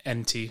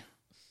 TMNT.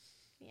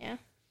 yeah,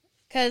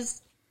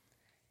 because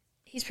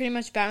he's pretty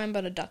much Batman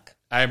but a duck.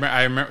 I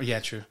remember, yeah,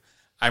 true.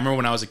 I remember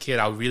when I was a kid,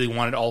 I really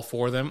wanted all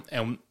four of them,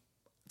 and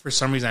for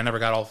some reason, I never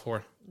got all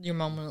four. Your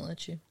mom wouldn't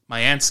let you. My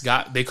aunts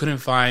they couldn't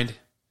find,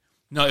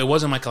 no, it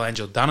wasn't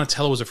Michelangelo.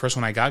 Donatello was the first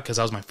one I got because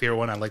that was my favorite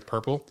one. I liked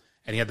purple,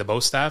 and he had the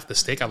bow staff, the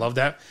stick. I love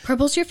that.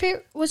 Purple's your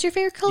favorite? Was your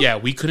favorite color? Yeah,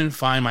 we couldn't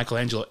find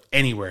Michelangelo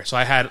anywhere. So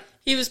I had,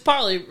 He was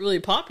probably really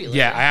popular.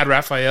 I had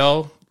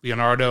Raphael,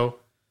 Leonardo,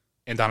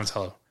 and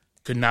Donatello.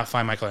 Could not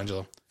find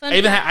Michelangelo. Fun I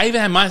even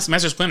had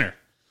Master Splinter,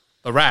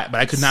 the rat,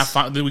 but I could not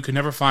find. We could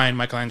never find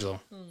Michelangelo.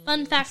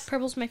 Fun fact: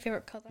 purple's my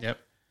favorite color. Yep.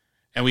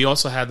 And we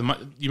also had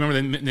you remember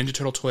the Ninja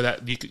Turtle toy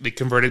that they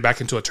converted back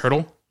into a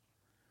turtle?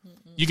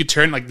 You could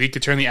turn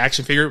the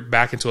action figure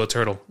back into a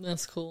turtle.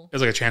 That's cool. It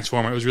was like a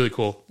transformer. It was really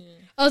cool.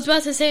 I was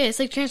about to say it's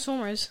like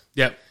Transformers.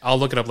 Yep. I'll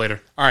look it up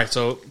later. All right.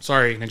 So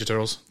sorry, Ninja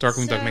Turtles.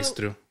 Darkwing Duck makes it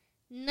through.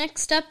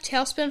 Next up,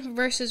 Tailspin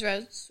versus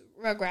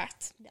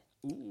Rugrats.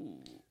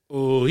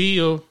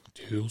 Oh,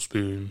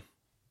 Tailspin.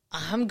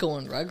 I'm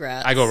going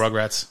Rugrats. I go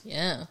Rugrats.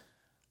 Yeah.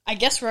 I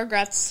guess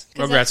Rugrats.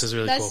 'Cause Rugrats is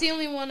really that's cool. the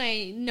only one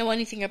I know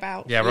anything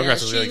about. Yeah, Rugrats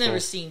is she's really never cool.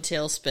 seen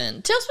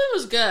Tailspin. Tailspin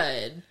was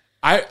good.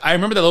 I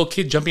remember that little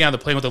kid jumping out of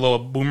the plane with a little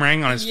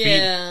boomerang on his feet.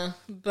 Yeah,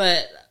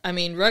 but I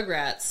mean,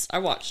 Rugrats, I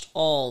watched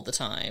all the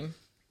time.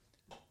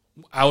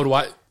 I would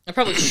watch. I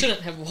probably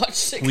shouldn't have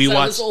watched it We because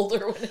I was watched-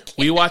 older when it came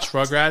We out. watched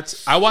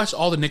Rugrats. I watched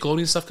all the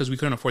Nickelodeon stuff because we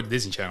couldn't afford the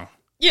Disney Channel.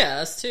 Yeah,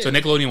 us too. So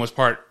Nickelodeon was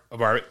part of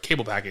our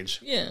cable package.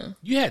 Yeah.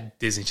 You had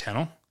Disney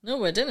Channel.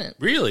 No, I didn't.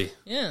 Really?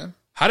 Yeah.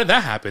 How did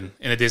that happen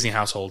in a Disney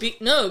household?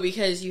 No,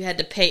 because you had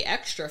to pay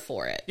extra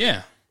for it.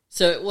 Yeah.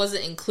 So it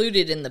wasn't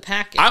included in the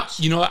package.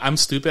 You know what? I'm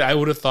stupid. I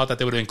would have thought that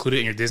they would have included it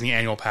in your Disney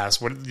annual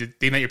pass. What, the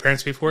thing that your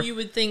parents pay for? You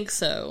would think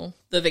so.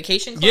 The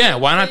vacation club Yeah,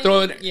 why not thing? throw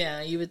it-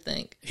 Yeah, you would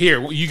think. Here,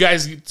 you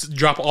guys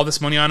drop all this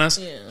money on us.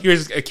 Yeah.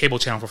 Here's a cable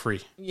channel for free.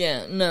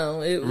 Yeah,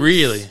 no. It was,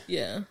 Really?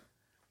 Yeah.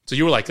 So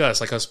you were like us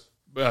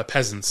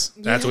peasants.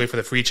 That had to wait for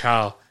the free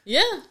trial.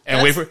 Yeah.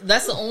 And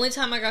that's the only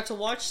time I got to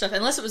watch stuff,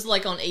 unless it was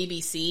like on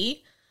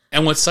ABC.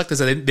 And what sucked is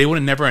that they would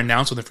have never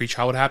announced when the free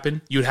trial would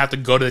happen. You would have to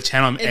go to the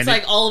channel. It's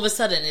like all of a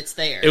sudden it's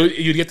there.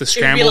 You'd get the It would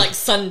scrambled. be like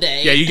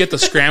Sunday. Yeah, you get the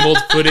scrambled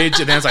footage,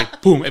 and then it's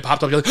like, boom, it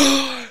popped up. You're like,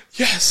 oh,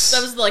 yes.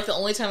 That was like the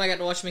only time I got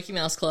to watch Mickey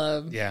Mouse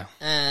Club. Yeah.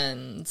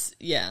 And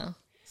yeah.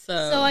 So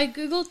I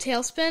googled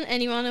Tailspin,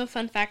 and you want to know a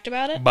fun fact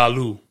about it?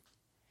 Baloo.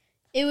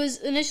 It was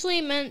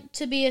initially meant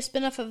to be a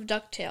spin-off of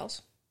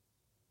DuckTales,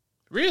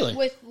 Really?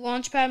 with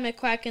Launchpad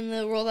McQuack in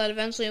the role that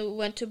eventually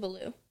went to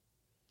Baloo.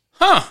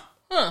 Huh.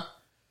 Huh.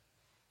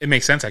 It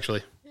makes sense,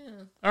 actually. Yeah,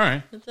 All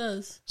right. it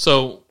does.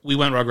 So we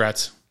went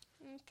Rugrats.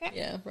 Okay.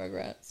 Yeah,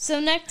 Rugrats. So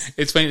next,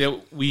 It's funny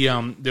that we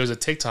there was a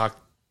TikTok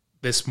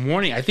this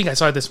morning. I think I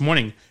saw it this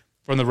morning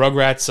from the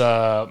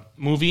Rugrats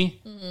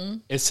movie. Mm-hmm.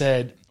 It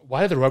said,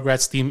 "Why did the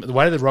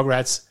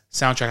Rugrats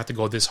soundtrack have to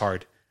go this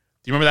hard?" Do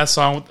you remember that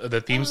song?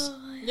 The themes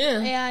Yeah.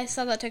 yeah, I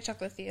saw that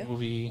TikTok with you.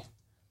 movie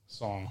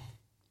song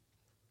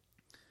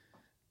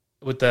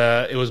with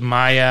it was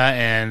Maya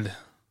and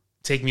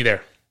 "Take Me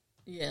There."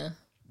 Yeah.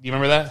 Do you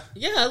remember that?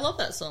 Yeah, I love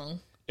that song.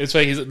 It's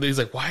like he's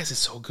like, "Why is it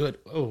so good?"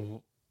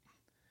 Oh,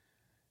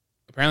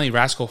 apparently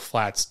Rascal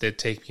Flatts did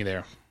 "Take Me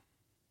There."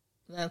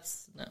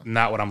 That's no.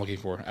 Not what I'm looking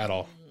for at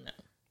all. No.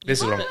 This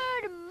is what I'm.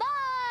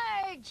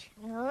 Marge!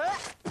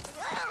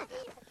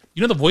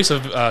 You know the voice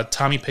of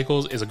Tommy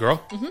Pickles is a girl?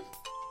 Mm-hmm.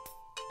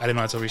 I didn't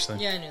know that until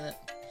recently. Yeah, I knew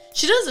that.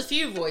 She does a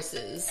few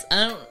voices.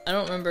 I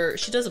don't remember.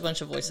 She does a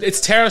bunch of voices. It's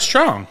Tara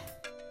Strong.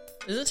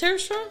 Is it Tara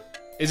Strong?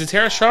 Is it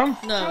Tara Strong?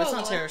 No, it's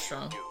not Tara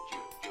Strong.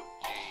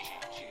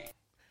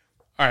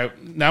 All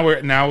right,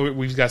 now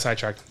we've got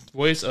sidetracked.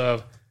 Voice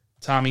of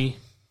Tommy.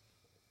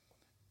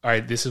 All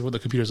right, this is what the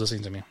computer's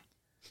listening to me.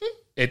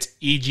 It's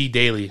E.G.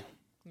 Daily.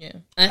 Yeah.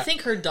 And I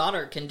think her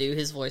daughter can do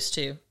his voice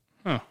too.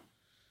 Huh.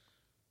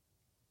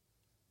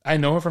 I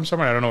know her from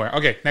somewhere. I don't know where.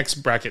 Okay, next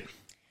bracket.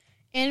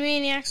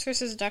 Animaniacs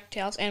versus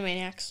DuckTales.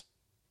 Animaniacs.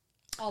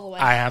 All the way.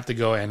 I have to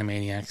go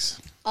Animaniacs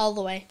All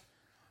the way.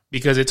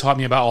 because it taught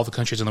me about all the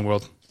countries in the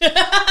world.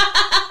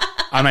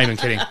 I'm not even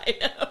kidding. I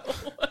know.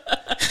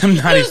 I'm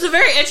not It was even. a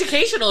very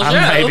educational show. I'm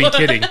not even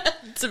kidding.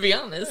 To be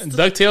honest.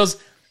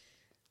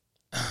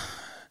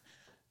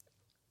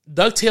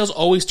 DuckTales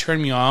always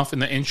turned me off in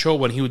the intro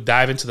when he would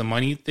dive into the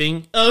money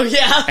thing Oh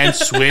yeah. and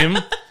swim.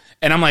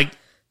 And I'm like,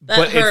 That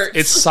but hurts.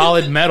 it's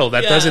solid metal.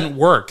 That Yeah. doesn't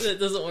work. It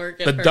doesn't work.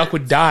 It The duck hurts.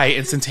 would die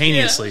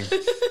instantaneously.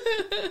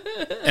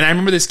 And I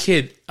remember this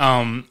kid.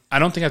 I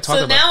don't think I talked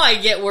So about now I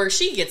get where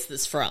she gets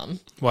this from.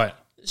 what.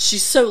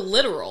 She's so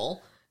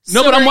literal.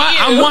 No, So but I'm are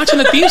I'm you. watching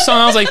the theme song.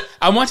 I was like,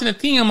 I'm watching the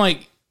theme. I'm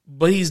like,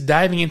 but he's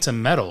diving into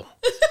metal.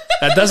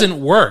 That doesn't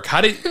work.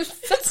 How did?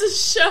 That's a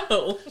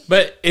show.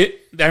 But I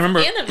remember.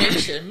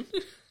 Animation.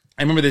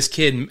 I remember this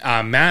kid,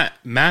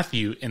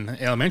 Matthew, in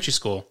elementary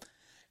school.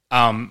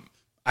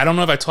 I don't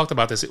know if I talked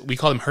about this. We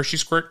called him Hershey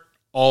Squirt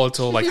all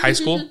until like high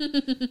school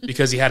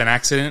because he had an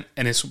accident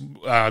in his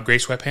gray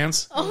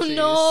sweatpants. Oh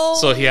no!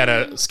 So he had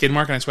a skid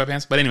mark on his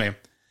sweatpants. But anyway,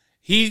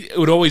 he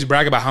would always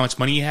brag about how much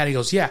money he had. He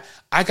goes, "Yeah,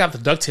 I got the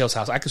DuckTales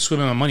house. I could swim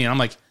in my money." And I'm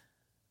like,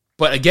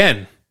 but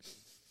again,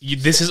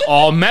 this is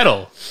all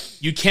metal.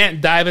 You can't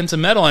dive into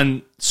metal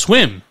and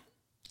swim.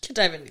 Could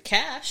dive into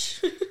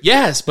cash.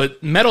 Yes,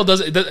 but metal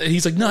doesn't.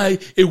 He's like, no,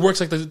 it works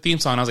like the theme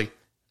song. I was like,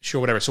 sure,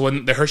 whatever. So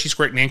when the Hershey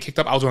Squirt name kicked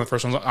up, I was one of the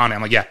first ones on it.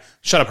 I'm like, yeah,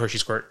 shut up, Hershey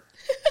Squirt.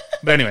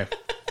 But anyway,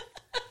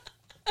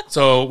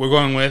 so we're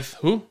going with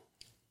who?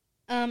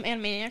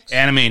 Animaniacs.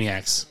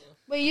 Animaniacs.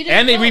 Wait, you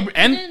And didn't. they vote.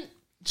 and You didn't-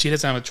 she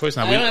doesn't have a choice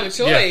now. I don't have a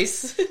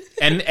choice. Yeah.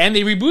 And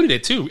they rebooted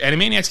it too.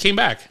 Animaniacs came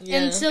back.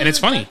 Yeah. And, so And it's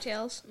did funny.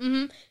 DuckTales.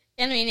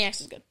 Mm-hmm.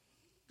 Animaniacs is good.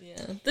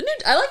 Yeah.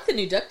 I like the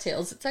new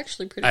DuckTales. It's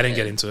actually pretty I didn't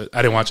good. get into it.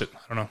 I didn't watch it. I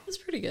don't know. It's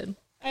pretty good.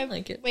 I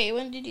like it. Wait,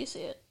 when did you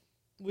see it?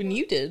 When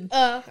you did.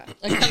 Okay.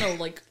 I kind of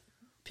like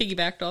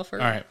piggybacked off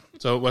her. All right.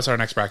 So what's our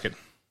next bracket?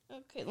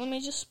 Okay, let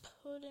me just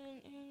put in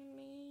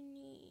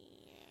Animaniacs.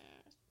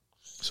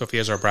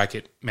 Sophia's our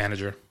bracket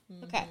manager.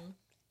 Okay.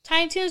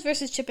 Tiny Toons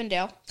versus Chip and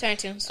Dale. Tiny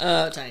Toons.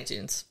 Tiny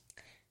Toons.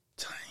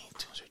 Tiny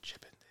Toons or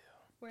Chip and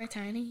Dale? We're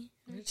tiny.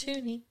 We're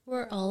toony.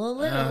 We're all a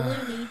little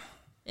loony.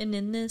 And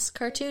in this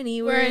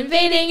cartoony, We're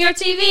invading your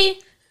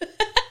TV.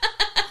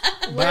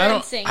 But I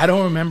don't. sync. I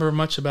don't remember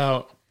much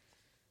about.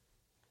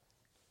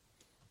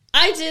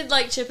 I did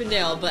like Chip and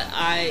Dale, but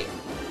I...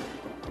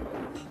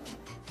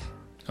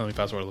 Let me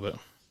fast forward a little bit.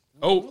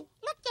 Oh,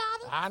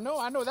 I know.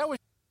 That was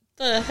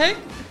The heck?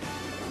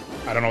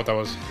 I don't know what that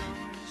was.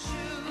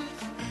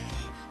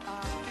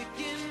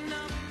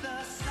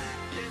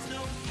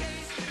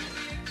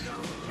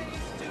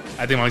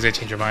 I think Molly's gonna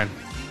change her mind.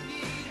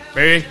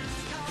 Ready?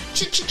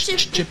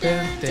 Chip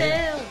and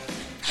Dale.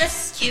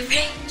 Rescue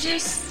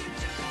Rangers.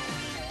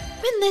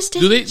 When there's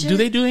Do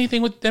they do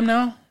anything with them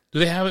now? Do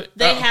they have it?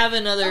 They have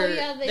another. Oh,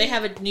 yeah, they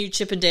have a new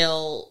Chip and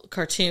Dale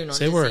cartoon on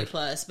Say Disney word.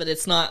 Plus, but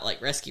it's not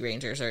like Rescue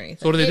Rangers or anything.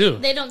 So what do they do?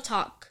 They don't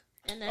talk.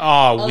 And then,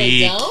 Oh, Oh, they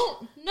weak.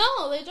 don't?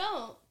 no, they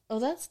don't. Oh,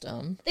 that's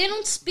dumb. They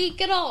don't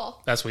speak at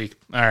all. That's weak.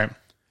 All right.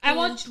 I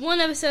watched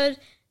one episode,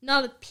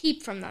 not a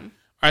peep from them.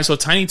 All right. So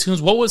Tiny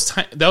Toons. What was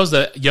that? Was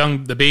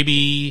the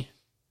baby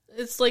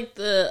It's like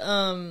the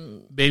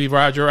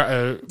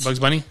Roger Bugs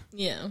Bunny?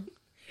 yeah.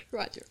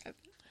 Roger.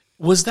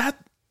 Was that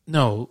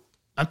no?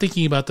 I'm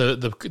thinking about the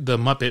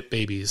Muppet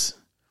Babies.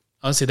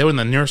 I would say they were in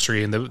the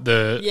nursery and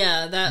the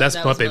Yeah, That's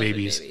that was Muppet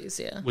Babies.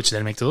 Yeah. which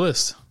didn't make the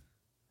list.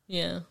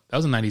 Yeah. That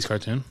was a '90s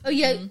cartoon. Oh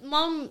yeah,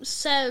 Mom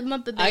said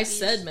Muppet Babies. I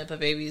said Muppet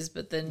Babies,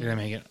 but then Didn't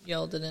make it.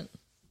 y'all didn't.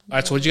 All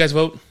right. So what did you guys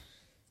vote?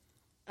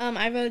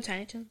 I voted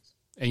Tiny Toons.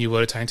 And you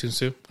voted Tiny Toons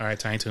too. All right,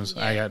 Tiny Toons.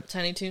 Yeah,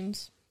 Tiny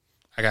Toons.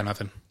 I got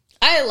nothing.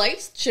 I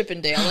liked Chip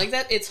and Dale. Like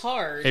that, it's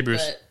hard. Hey,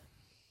 Bruce. But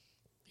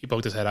He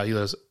poked his head out. He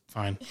goes,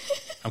 "Fine.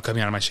 I'm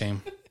coming out of my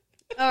shame."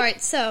 All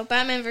right, so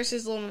Batman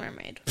versus Little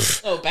Mermaid.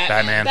 oh,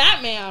 Batman.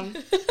 Batman.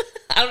 Batman.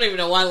 I don't even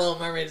know why Little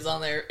Mermaid is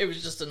on there. It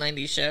was just a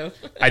 '90s show.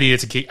 I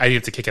needed to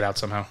kick it out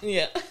somehow.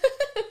 yeah.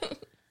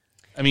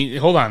 I mean,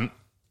 hold on.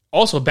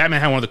 Also, Batman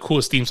had one of the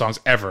coolest theme songs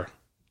ever.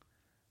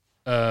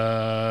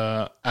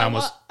 I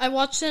almost. I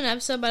watched an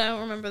episode, but I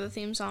don't remember the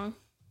theme song.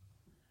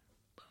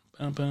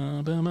 Hold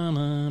I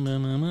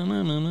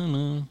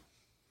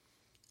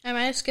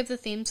might have skipped the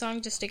theme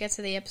song just to get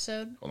to the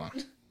episode. on.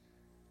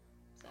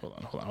 Hold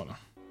on.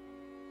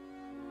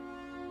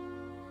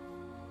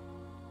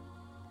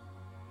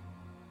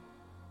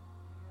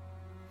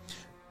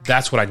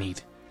 That's what I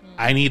need.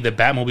 I need the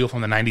Batmobile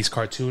from the '90s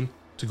cartoon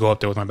to go up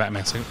there with my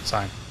Batman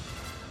sign.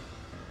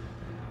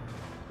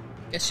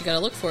 Guess you gotta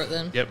look for it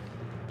then. Yep.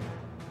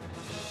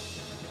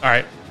 All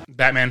right,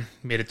 Batman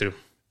made it through.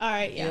 All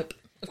right, yeah. Yep.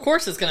 Of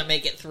course, it's gonna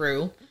make it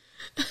through. All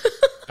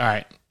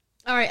right.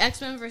 All right,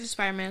 X-Men versus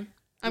Spider-Man.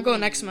 I'm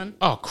going X-Men.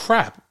 Oh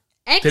crap!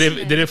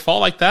 X-Men. Did it fall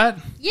like that?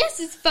 Yes,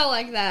 it felt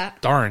like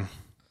that. Darn.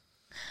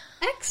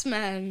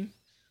 X-Men.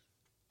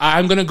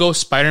 I'm gonna go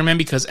Spider-Man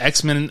because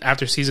X-Men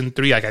after season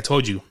 3, like I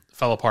told you,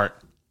 fell apart.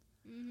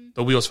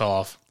 The wheels fell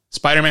off.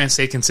 Spider-Man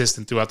stayed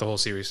consistent throughout the whole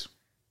series.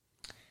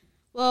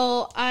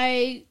 Well,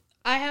 I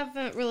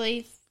haven't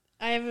really.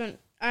 I'm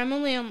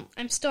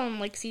still on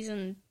like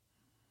season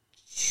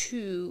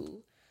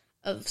 2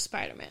 of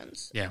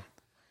Spider-Man's. Yeah.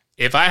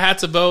 If I had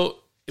to vote,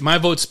 my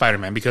vote's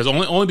Spider-Man because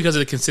only because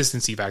of the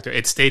consistency factor.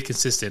 It stayed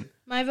consistent.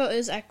 My vote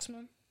is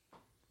X-Men.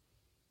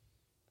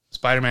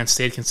 Spider-Man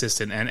stayed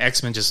consistent, and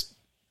X-Men just.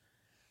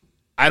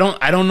 I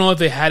don't know if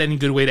they had any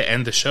good way to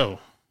end the show.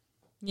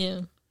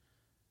 Yeah.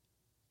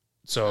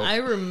 So I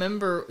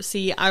remember.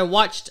 See, I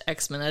watched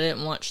X-Men. I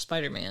didn't watch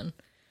Spider-Man.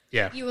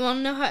 yeah, You want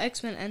to know how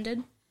X-Men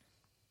ended?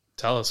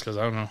 tell us because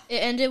I don't know. It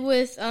ended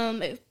with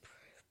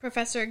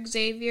Professor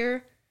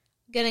Xavier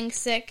getting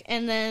sick,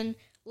 and then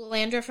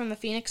Lilandra from the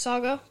Phoenix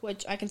Saga,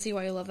 which I can see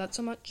why you love that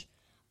so much,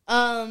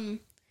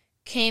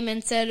 came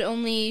and said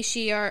only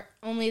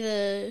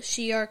the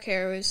Shi'ar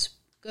care is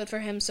good for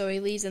him, so he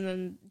leaves and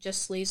then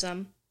just leaves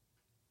them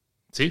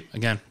See,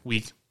 again,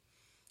 weak.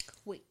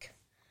 weak.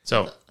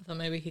 So I thought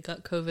maybe he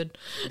got COVID.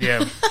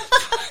 yeah.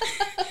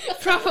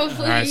 Probably.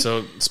 All right.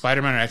 So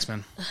Spider-Man or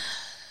X-Men?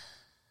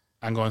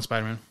 I'm going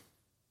Spider-Man.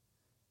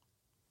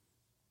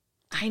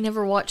 I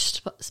never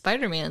watched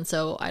Spider-Man,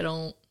 so I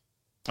don't.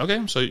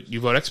 Okay, so you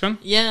vote X-Men?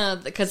 Yeah,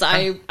 because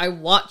I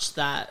watched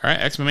that. All right,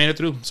 X-Men made it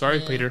through. Sorry,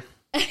 Peter.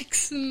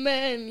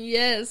 X-Men,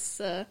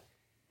 yes.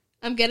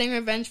 I'm getting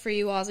revenge for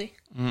you, Ozzy.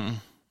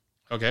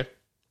 Okay.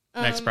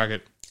 Next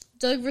bracket.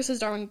 Doug versus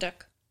Darwin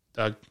Duck.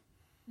 Doug.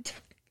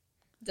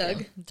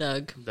 Doug.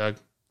 Doug. Doug.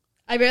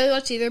 I barely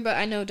watch either, but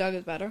I know Doug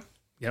is better.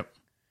 Yep.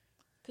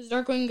 Because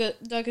Darkwing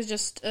Duck is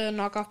just a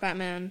knockoff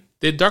Batman.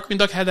 Did Darkwing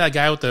Duck have that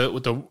guy with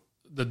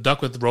the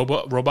duck with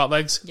robot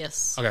legs?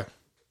 Yes. Okay.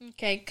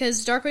 Okay,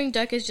 because Darkwing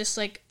Duck is just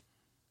like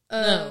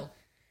No.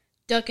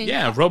 Duck and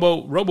Yeah,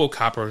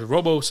 RoboCop or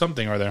Robo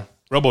something or there.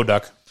 Robo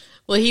Duck.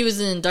 Well, he was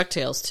in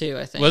DuckTales too,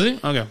 I think. Was he?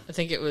 Okay. I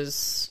think it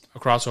was. A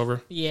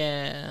crossover.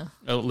 Yeah.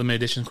 A limited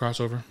edition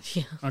crossover.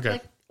 Yeah. Okay.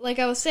 like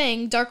I was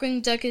saying,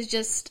 Darkwing Duck is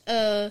just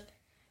a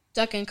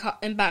Duck and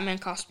Batman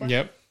cosplay.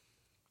 Yep.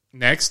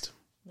 Next.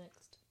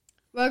 Next.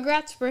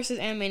 Rugrats versus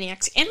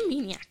Animaniacs.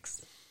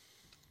 Animaniacs.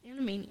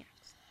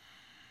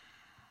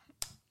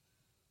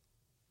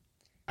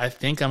 I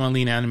think I'm gonna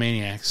lean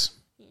Animaniacs.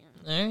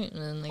 All right.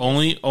 And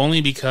then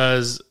Only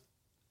because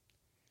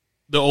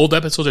the old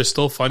episodes are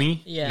still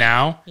funny Yeah.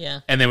 now.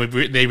 Yeah. And then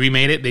they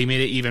remade it. They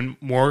made it even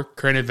more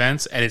current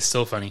events, and it's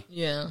still funny.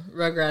 Yeah.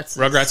 Rugrats.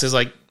 Rugrats is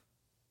like,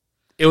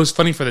 it was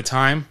funny for the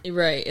time.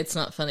 Right. It's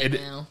not funny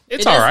now.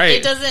 It's all right.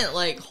 It doesn't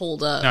like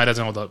hold up. No, it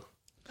doesn't hold up.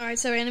 Alright,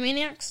 so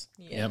Animaniacs.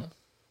 Yeah. Yep.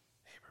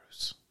 Hey,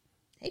 Bruce.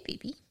 Hey,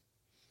 Pee-Pee.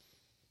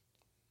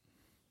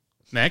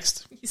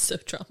 Next. He's so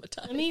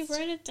traumatized. Let me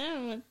write it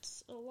down.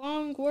 It's a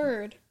long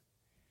word.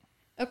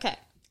 Okay.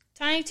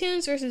 Tiny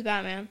Toons versus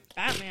Batman.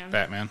 Batman.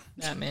 Batman.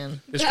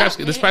 Batman. This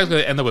probably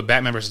going to end up with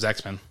Batman versus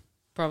X-Men.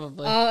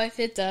 Probably. Oh, if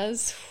it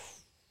does.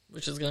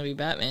 Which is going to be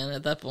Batman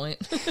at that point.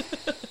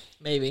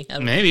 Maybe. I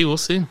don't know. Maybe. We'll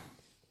see.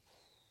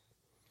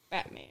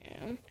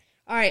 Batman.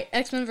 Alright,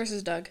 X-Men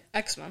versus Doug.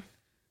 X-Men.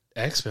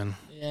 X-Men.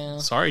 Yeah.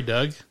 Sorry,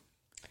 Doug.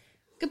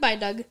 Goodbye,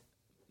 Doug.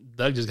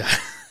 Doug just got...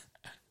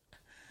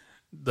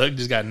 Doug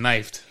just got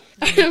knifed.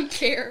 I don't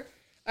care.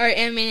 Alright,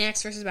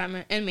 Animaniacs versus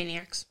Batman.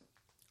 Animaniacs.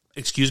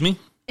 Excuse me?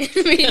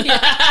 Animaniacs.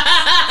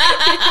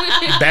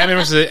 Batman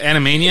versus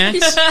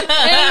Animaniacs?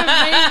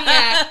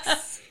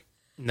 Animaniacs.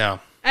 No.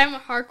 I'm a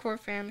hardcore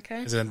fan, okay?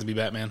 It doesn't have to be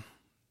Batman.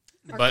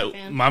 Hardcore But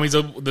fan. Mommy's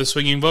the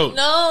swinging vote.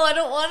 No, I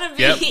don't want to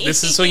be. Yep,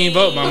 this is swinging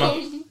vote,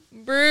 Mama.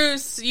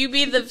 Bruce, you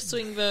be the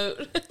swing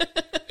vote.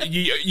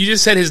 You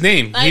just said his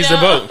name. I He's the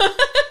know. vote.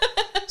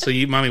 So,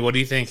 Mommy, what do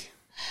you think?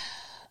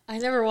 I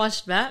never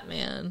watched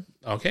Batman.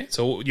 Okay,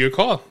 so your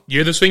call.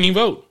 You're the swinging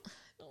vote.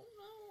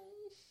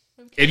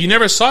 If you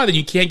never saw it, then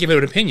you can't give it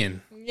an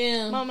opinion.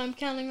 Yeah. Mom, I'm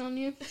counting on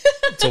you.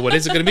 So what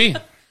is it going to be?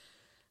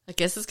 I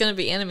guess it's going to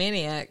be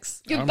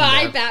Animaniacs.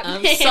 Goodbye, that.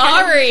 Batman. I'm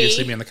sorry. You're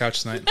sleeping on the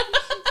couch tonight.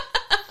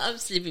 I'm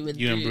sleeping with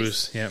You Bruce. and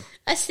Bruce, yeah.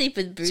 I sleep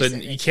with Bruce. So in you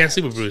the can't couch.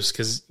 sleep with Bruce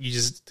because you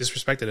just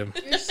disrespected him.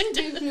 You're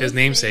sleeping with His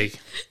me. namesake,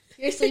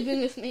 You're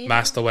sleeping with me.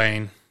 Master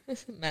Wayne.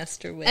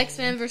 Master Wayne.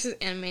 X-Men versus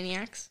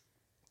Animaniacs.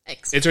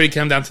 It's already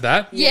come down to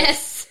that?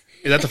 Yes.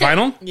 Is that the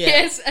final? Yeah.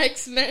 Yes,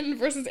 X-Men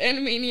versus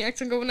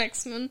Animaniacs. I'm going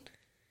X-Men.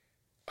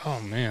 Oh,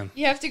 man.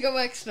 You have to go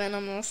X-Men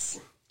on this.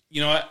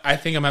 You know what? I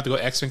think I'm going to have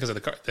to go X-Men because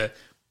of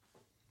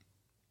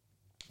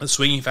the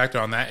swinging factor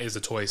on that is the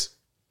toys.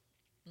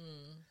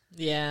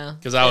 Yeah.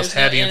 Because I was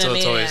There's heavy into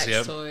the toys, Animaniacs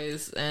yep.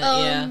 toys.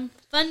 Yeah.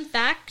 Fun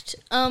fact,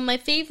 my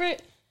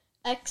favorite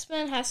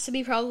X-Men has to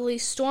be probably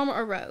Storm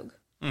or Rogue.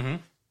 Mm-hmm.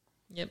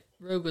 Yep.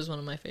 Rogue was one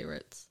of my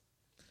favorites.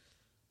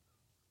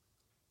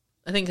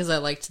 I think because I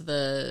liked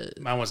the...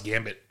 Mine was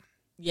Gambit.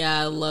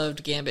 Yeah, I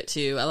loved Gambit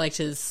too. I liked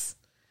his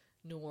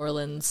New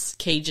Orleans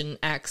Cajun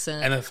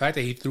accent. And the fact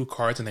that he threw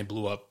cards and they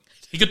blew up.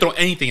 He could throw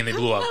anything and they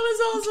blew up. That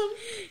was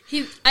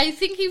awesome. I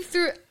think he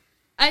threw...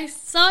 I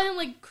saw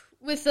him,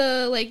 with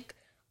a,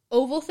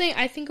 oval thing.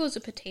 I think it was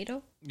a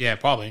potato. Yeah,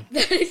 probably.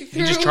 He He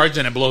just charged it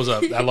and it blows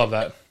up. I love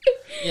that.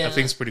 Yeah. That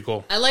thing's pretty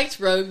cool. I liked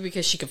Rogue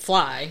because she could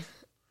fly.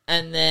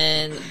 And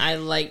then I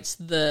liked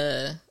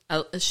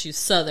she's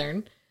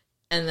Southern.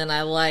 And then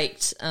I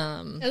liked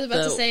I was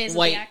about to say, is it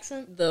the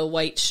accent? the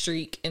white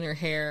streak in her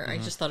hair. I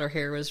just thought her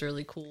hair was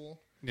really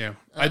cool. Yeah.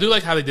 I do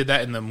like how they did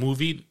that in the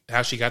movie,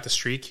 how she got the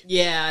streak.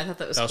 Yeah, I thought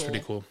that was That was cool.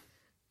 pretty cool.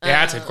 They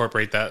had to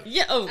incorporate that.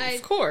 Yeah,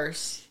 of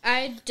course.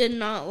 I did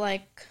not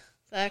like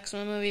the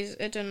X-Men movies.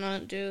 It did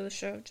not do the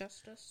show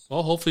justice.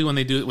 Well, hopefully when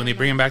they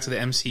bring him back to the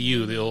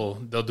MCU,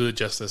 they'll do it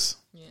justice.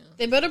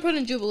 They better put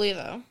in Jubilee,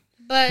 though.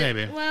 But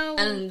Maybe. well,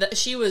 And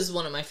she was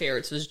one of my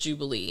favorites. Was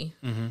Jubilee?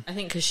 I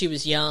think because she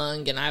was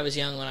young and I was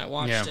young when I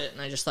watched it,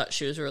 and I just thought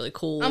she was really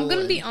cool. I'm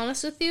gonna be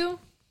honest with you.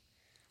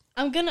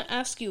 I'm gonna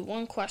ask you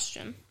one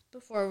question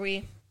before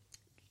we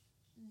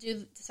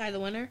decide the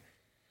winner.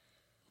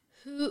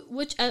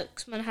 Which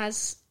X-Men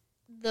has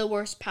the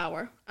worst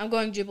power? I'm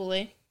going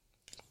Jubilee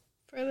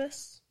for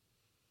this.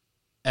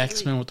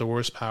 X-Men with the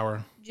worst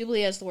power.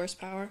 Jubilee has the worst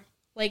power.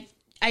 Like,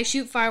 I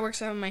shoot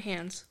fireworks out of my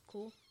hands.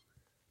 Cool.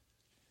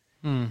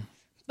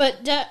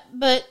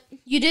 But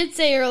you did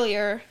say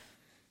earlier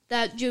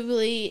that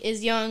Jubilee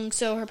is young,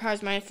 so her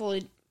powers might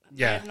fully.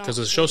 Yeah, because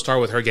the show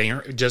started with her getting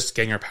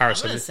her power. I'm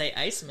So gonna say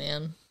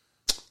Iceman.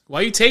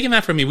 why are you taking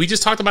that from me? We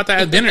just talked about that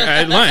at dinner,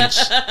 at lunch.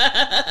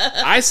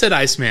 I said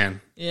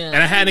Iceman. Yeah. And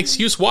I had an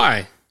excuse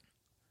why.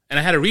 And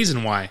I had a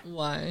reason why.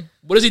 Why?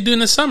 What does he do in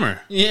the summer?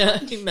 Yeah,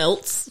 he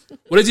melts.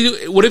 What does he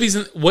do? What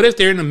if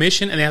they're in a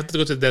mission and they have to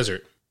go to the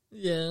desert?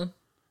 Yeah.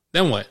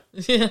 Then what?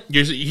 Yeah.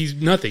 He's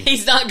nothing.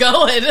 He's not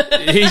going.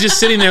 He's just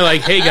sitting there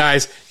like, hey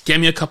guys, get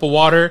me a cup of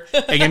water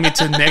and get me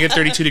to negative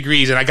 32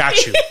 degrees and I got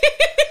you.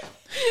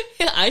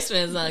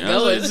 Iceman's not You know,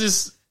 going. it's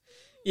just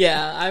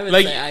Yeah, I would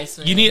like say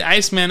Iceman. you need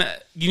Iceman.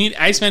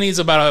 Iceman needs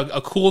about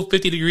a cool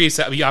 50 degrees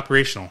to be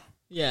operational.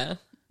 Yeah.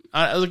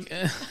 All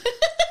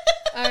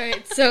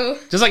right, so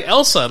Just like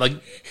Elsa, like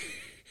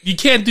you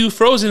can't do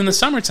Frozen in the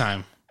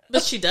summertime.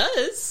 But she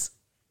does.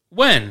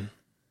 When?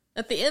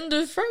 At the end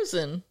of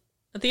Frozen.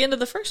 At the end of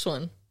the first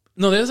one.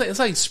 No, it's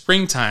like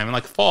springtime and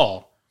like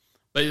fall,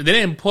 but they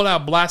didn't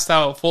blast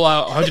out, full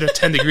out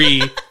 110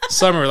 degree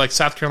summer like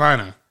South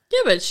Carolina. Yeah,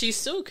 but she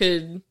still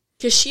could.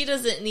 Because she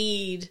doesn't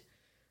need,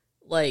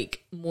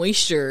 like,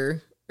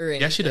 moisture or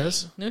anything. Yeah, she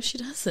does. No, she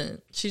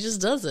doesn't. She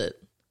just does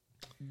it.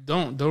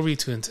 Don't read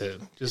too into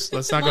it. Just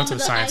let's not go into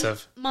the science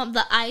of. Mom,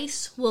 the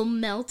ice will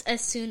melt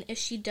as soon as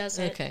she does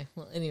it. Okay,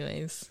 well,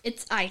 anyways.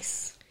 It's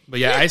ice.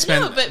 But yeah,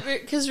 Iceman. No, but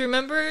because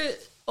remember,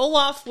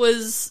 Olaf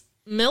was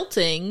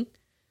melting.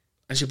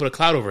 And she put a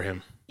cloud over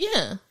him.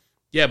 Yeah,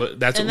 Yeah, but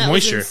that's And that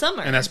was moisture. in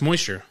summer. And that's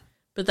moisture.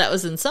 but that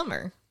was in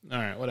summer. All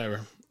right,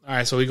 whatever. All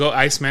right, so we go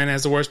Iceman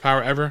has the worst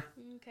power ever.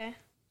 Okay.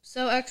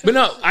 So actually, But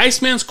no,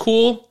 Iceman's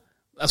cool.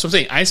 That's what I'm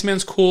saying.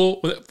 Iceman's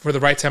cool for the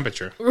right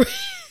temperature.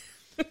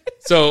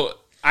 So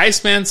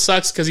Iceman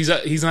sucks because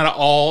he's not an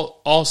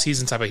all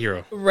season type of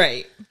hero.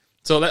 Right.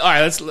 So all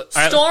right, let's.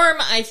 Storm,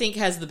 I think,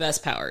 has the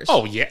best powers.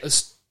 Oh yeah,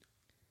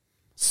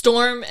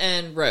 Storm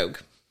and Rogue.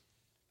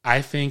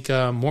 I think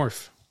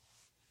Morph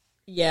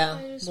Yeah,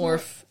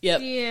 Morph.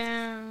 Yep.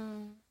 yeah.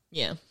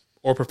 Yeah.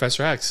 or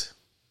Professor X.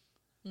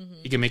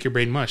 He can make your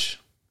brain mush.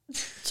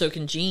 So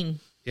can Jean.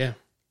 Yeah,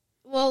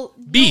 Well,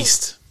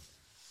 Beast.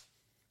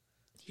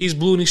 He's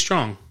blue and he's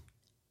strong,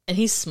 And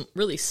he's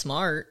really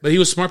smart. but he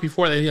was smart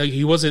before that. Like,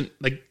 he wasn't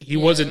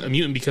wasn't a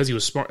mutant because he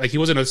was smart. Like he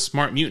wasn't a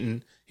smart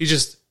mutant. He's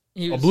just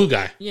He a was- blue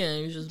guy. Yeah,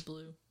 he was just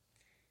blue.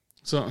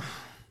 So Yeah,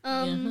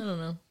 I don't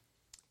know.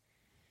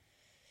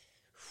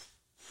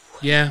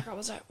 yeah. what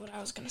was what I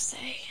was gonna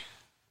say?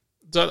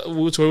 So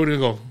which way are we gonna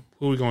go?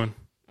 Who are we going?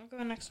 I'm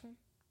going next one.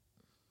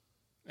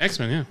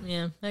 X-Men.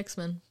 Yeah. Yeah,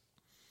 X-Men.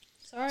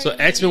 Sorry. So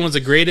X-Men was the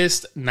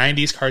greatest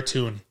 '90s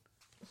cartoon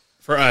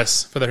for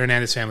us, for the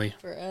Hernandez family,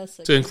 For us,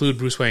 to include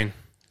Bruce Wayne.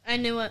 I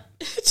knew it.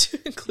 to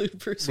include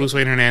Bruce. Bruce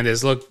Wayne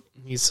Hernandez. Look,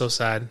 he's so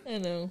sad. I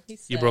know.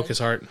 He's You sad. broke his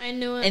heart. I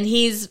knew it. And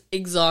he's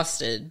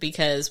exhausted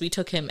because we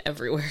took him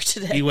everywhere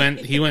today. He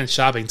went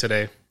shopping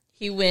today.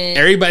 He went.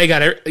 Everybody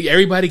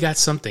got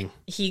something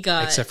He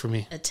got except for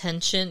me.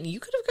 attention. You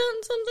could have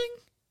gotten something.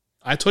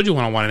 I told you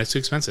when I wanted. It's too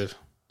expensive.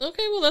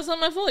 Okay, well that's not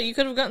my fault. You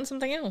could have gotten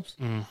something else.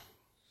 Hold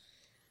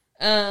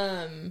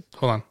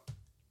on.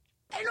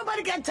 Ain't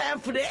nobody got time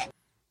for that.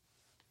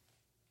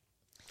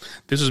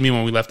 This was me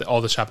when we left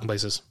all the shopping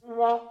places.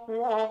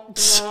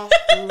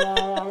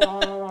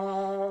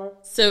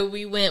 So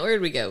we went. Where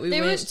did we go? We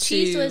there went was to.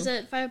 Cheese Whiz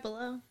at Five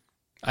Below.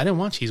 I didn't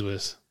want Cheese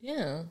Whiz.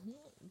 Yeah.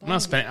 I'm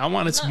not spending. I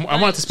wanted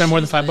to spend more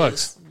than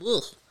 $5.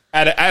 Ugh.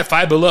 At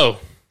Five Below,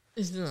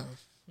 No.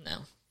 No.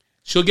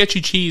 she'll get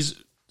you cheese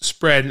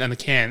spread on the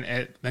can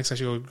at next time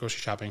she go grocery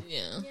shopping.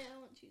 Yeah. Yeah, I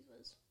want Cheese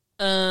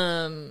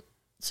Whiz.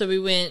 So we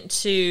went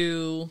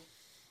to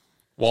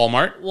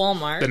Walmart,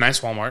 Walmart. the nice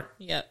Walmart.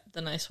 Yep,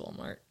 the nice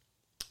Walmart.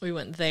 We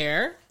went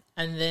there,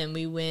 and then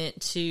we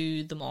went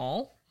to the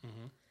mall.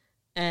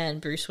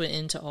 And Bruce went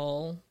into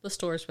all the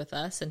stores with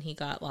us, and he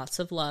got lots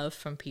of love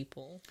from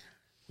people.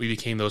 We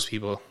became those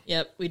people.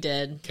 Yep, we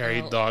did.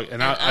 Carried Well, dog,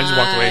 and I just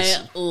walked away.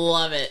 I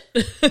love it.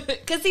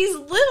 Because he's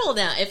little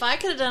now. If I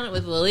could have done it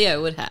with Lily, I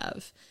would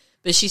have.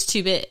 But she's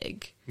too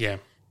big. Yeah,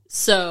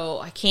 So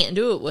I can't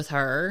do it with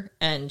her,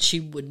 and she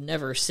would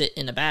never sit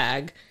in a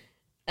bag.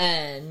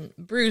 And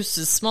Bruce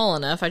is small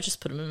enough, I just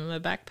put him in my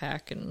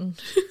backpack, and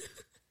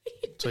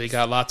so he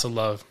got lots of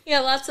love. yeah,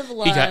 lots of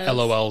love. He got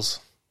LOLs.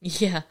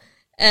 Yeah.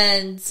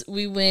 And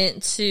we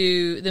went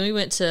to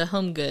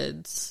Home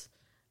Goods,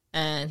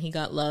 and he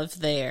got love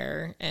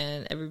there,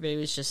 and everybody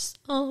was just,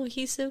 oh,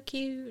 he's so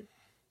cute.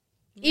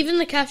 Even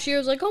the cashier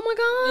was like, "Oh my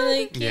god!"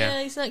 Like,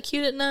 yeah, he's not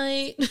cute at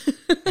night.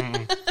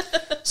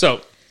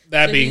 So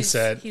that But being he's-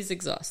 said, he's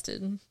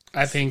exhausted.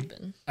 I think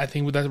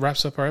that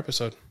wraps up our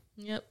episode.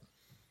 Yep.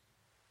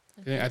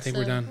 I think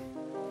we're done.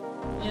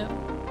 Yep.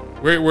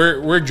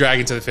 We're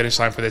dragging to the finish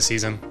line for this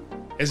season.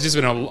 It's just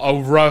been a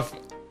rough.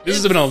 This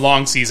has been a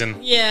long season.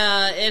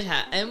 Yeah, it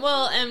has. And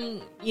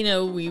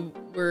we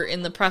were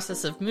in the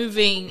process of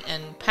moving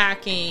and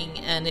packing,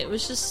 and it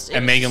was just.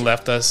 And Megan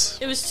left us.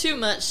 It was too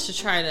much to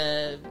try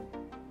to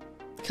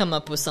come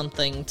up with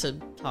something to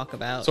talk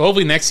about. So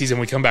hopefully next season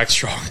we come back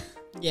strong.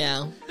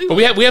 Yeah, But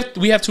we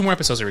have 2 more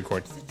episodes to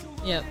record.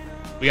 Yep.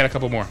 We got a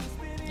couple more.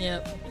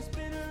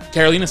 Yep.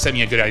 Carolina sent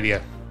me a good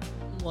idea.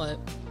 What?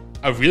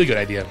 A really good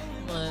idea.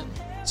 What?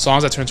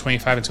 Songs that turn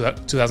 25 in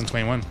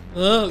 2021.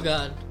 Oh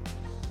God.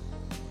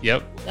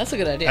 Yep. That's a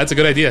good idea. That's a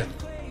good idea.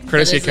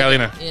 Courtesy of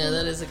Carolina. Yeah,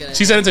 that is a good idea.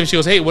 She sent it to me. She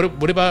goes, "Hey,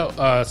 what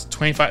about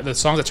 25? The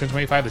songs that turn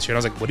 25 this year?" And I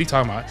was like, "What are you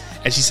talking about?"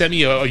 And she sent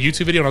me a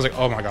YouTube video, and I was like,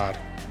 "Oh my god!"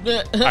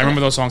 I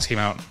remember those songs came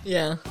out.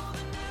 Yeah.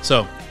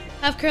 So,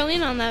 Have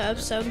Caroline on that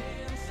episode.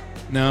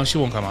 no, she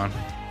won't come on.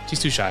 She's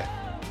too shy.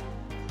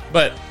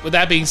 But with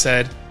that being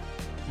said,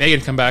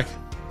 Megan, come back.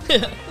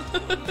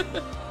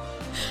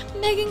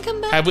 Megan,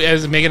 come back.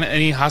 Has Megan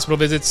any hospital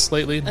visits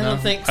lately? I don't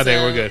think so. I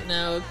think we're good.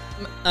 No.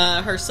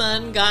 Her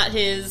son got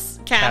his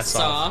cast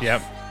off.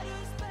 Yep.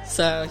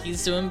 So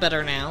he's doing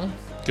better now.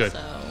 Good. So.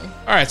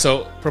 All right.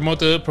 So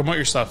promote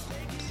your stuff.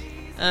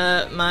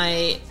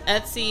 My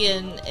Etsy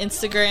and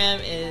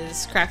Instagram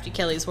is Crafty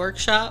Kelly's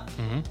Workshop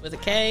with a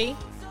K.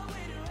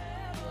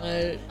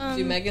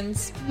 Do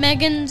Megan's?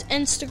 Megan's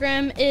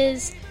Instagram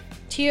is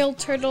Teal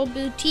Turtle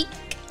Boutique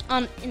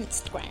on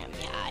Instagram.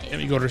 Let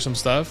me go to some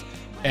stuff.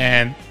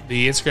 And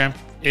the Instagram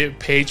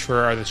page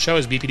for the show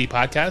is BPD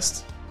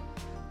Podcast.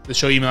 The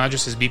show email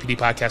address is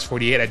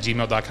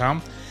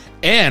bpdpodcast48@gmail.com.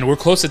 And we're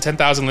close to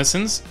 10,000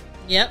 listens.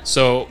 Yep.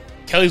 So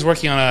Kelly's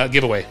working on a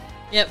giveaway.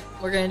 Yep.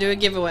 We're going to do a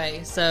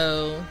giveaway.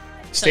 So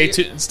Stay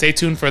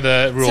tuned for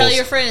the rules. tell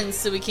your friends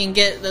so we can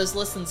get those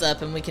listens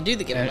up and we can do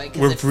the giveaway.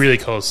 We're really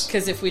close.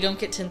 Because if we don't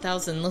get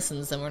 10,000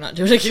 listens, then we're not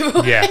doing a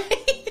giveaway. Yeah.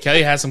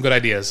 Kelly has some good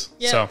ideas.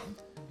 Yep. So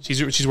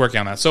she's working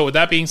on that. So with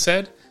that being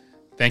said,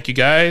 thank you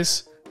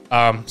guys.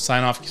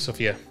 Sign off,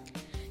 Sophia.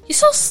 You're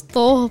so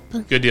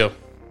stupid. Good deal.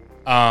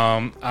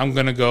 I'm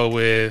gonna go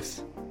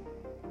with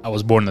I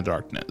Was Born in the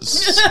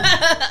Darkness.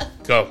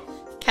 Go.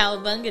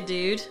 Cowabunga,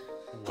 dude.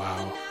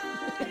 Wow.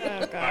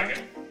 Oh, God.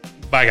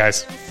 Bye,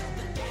 guys.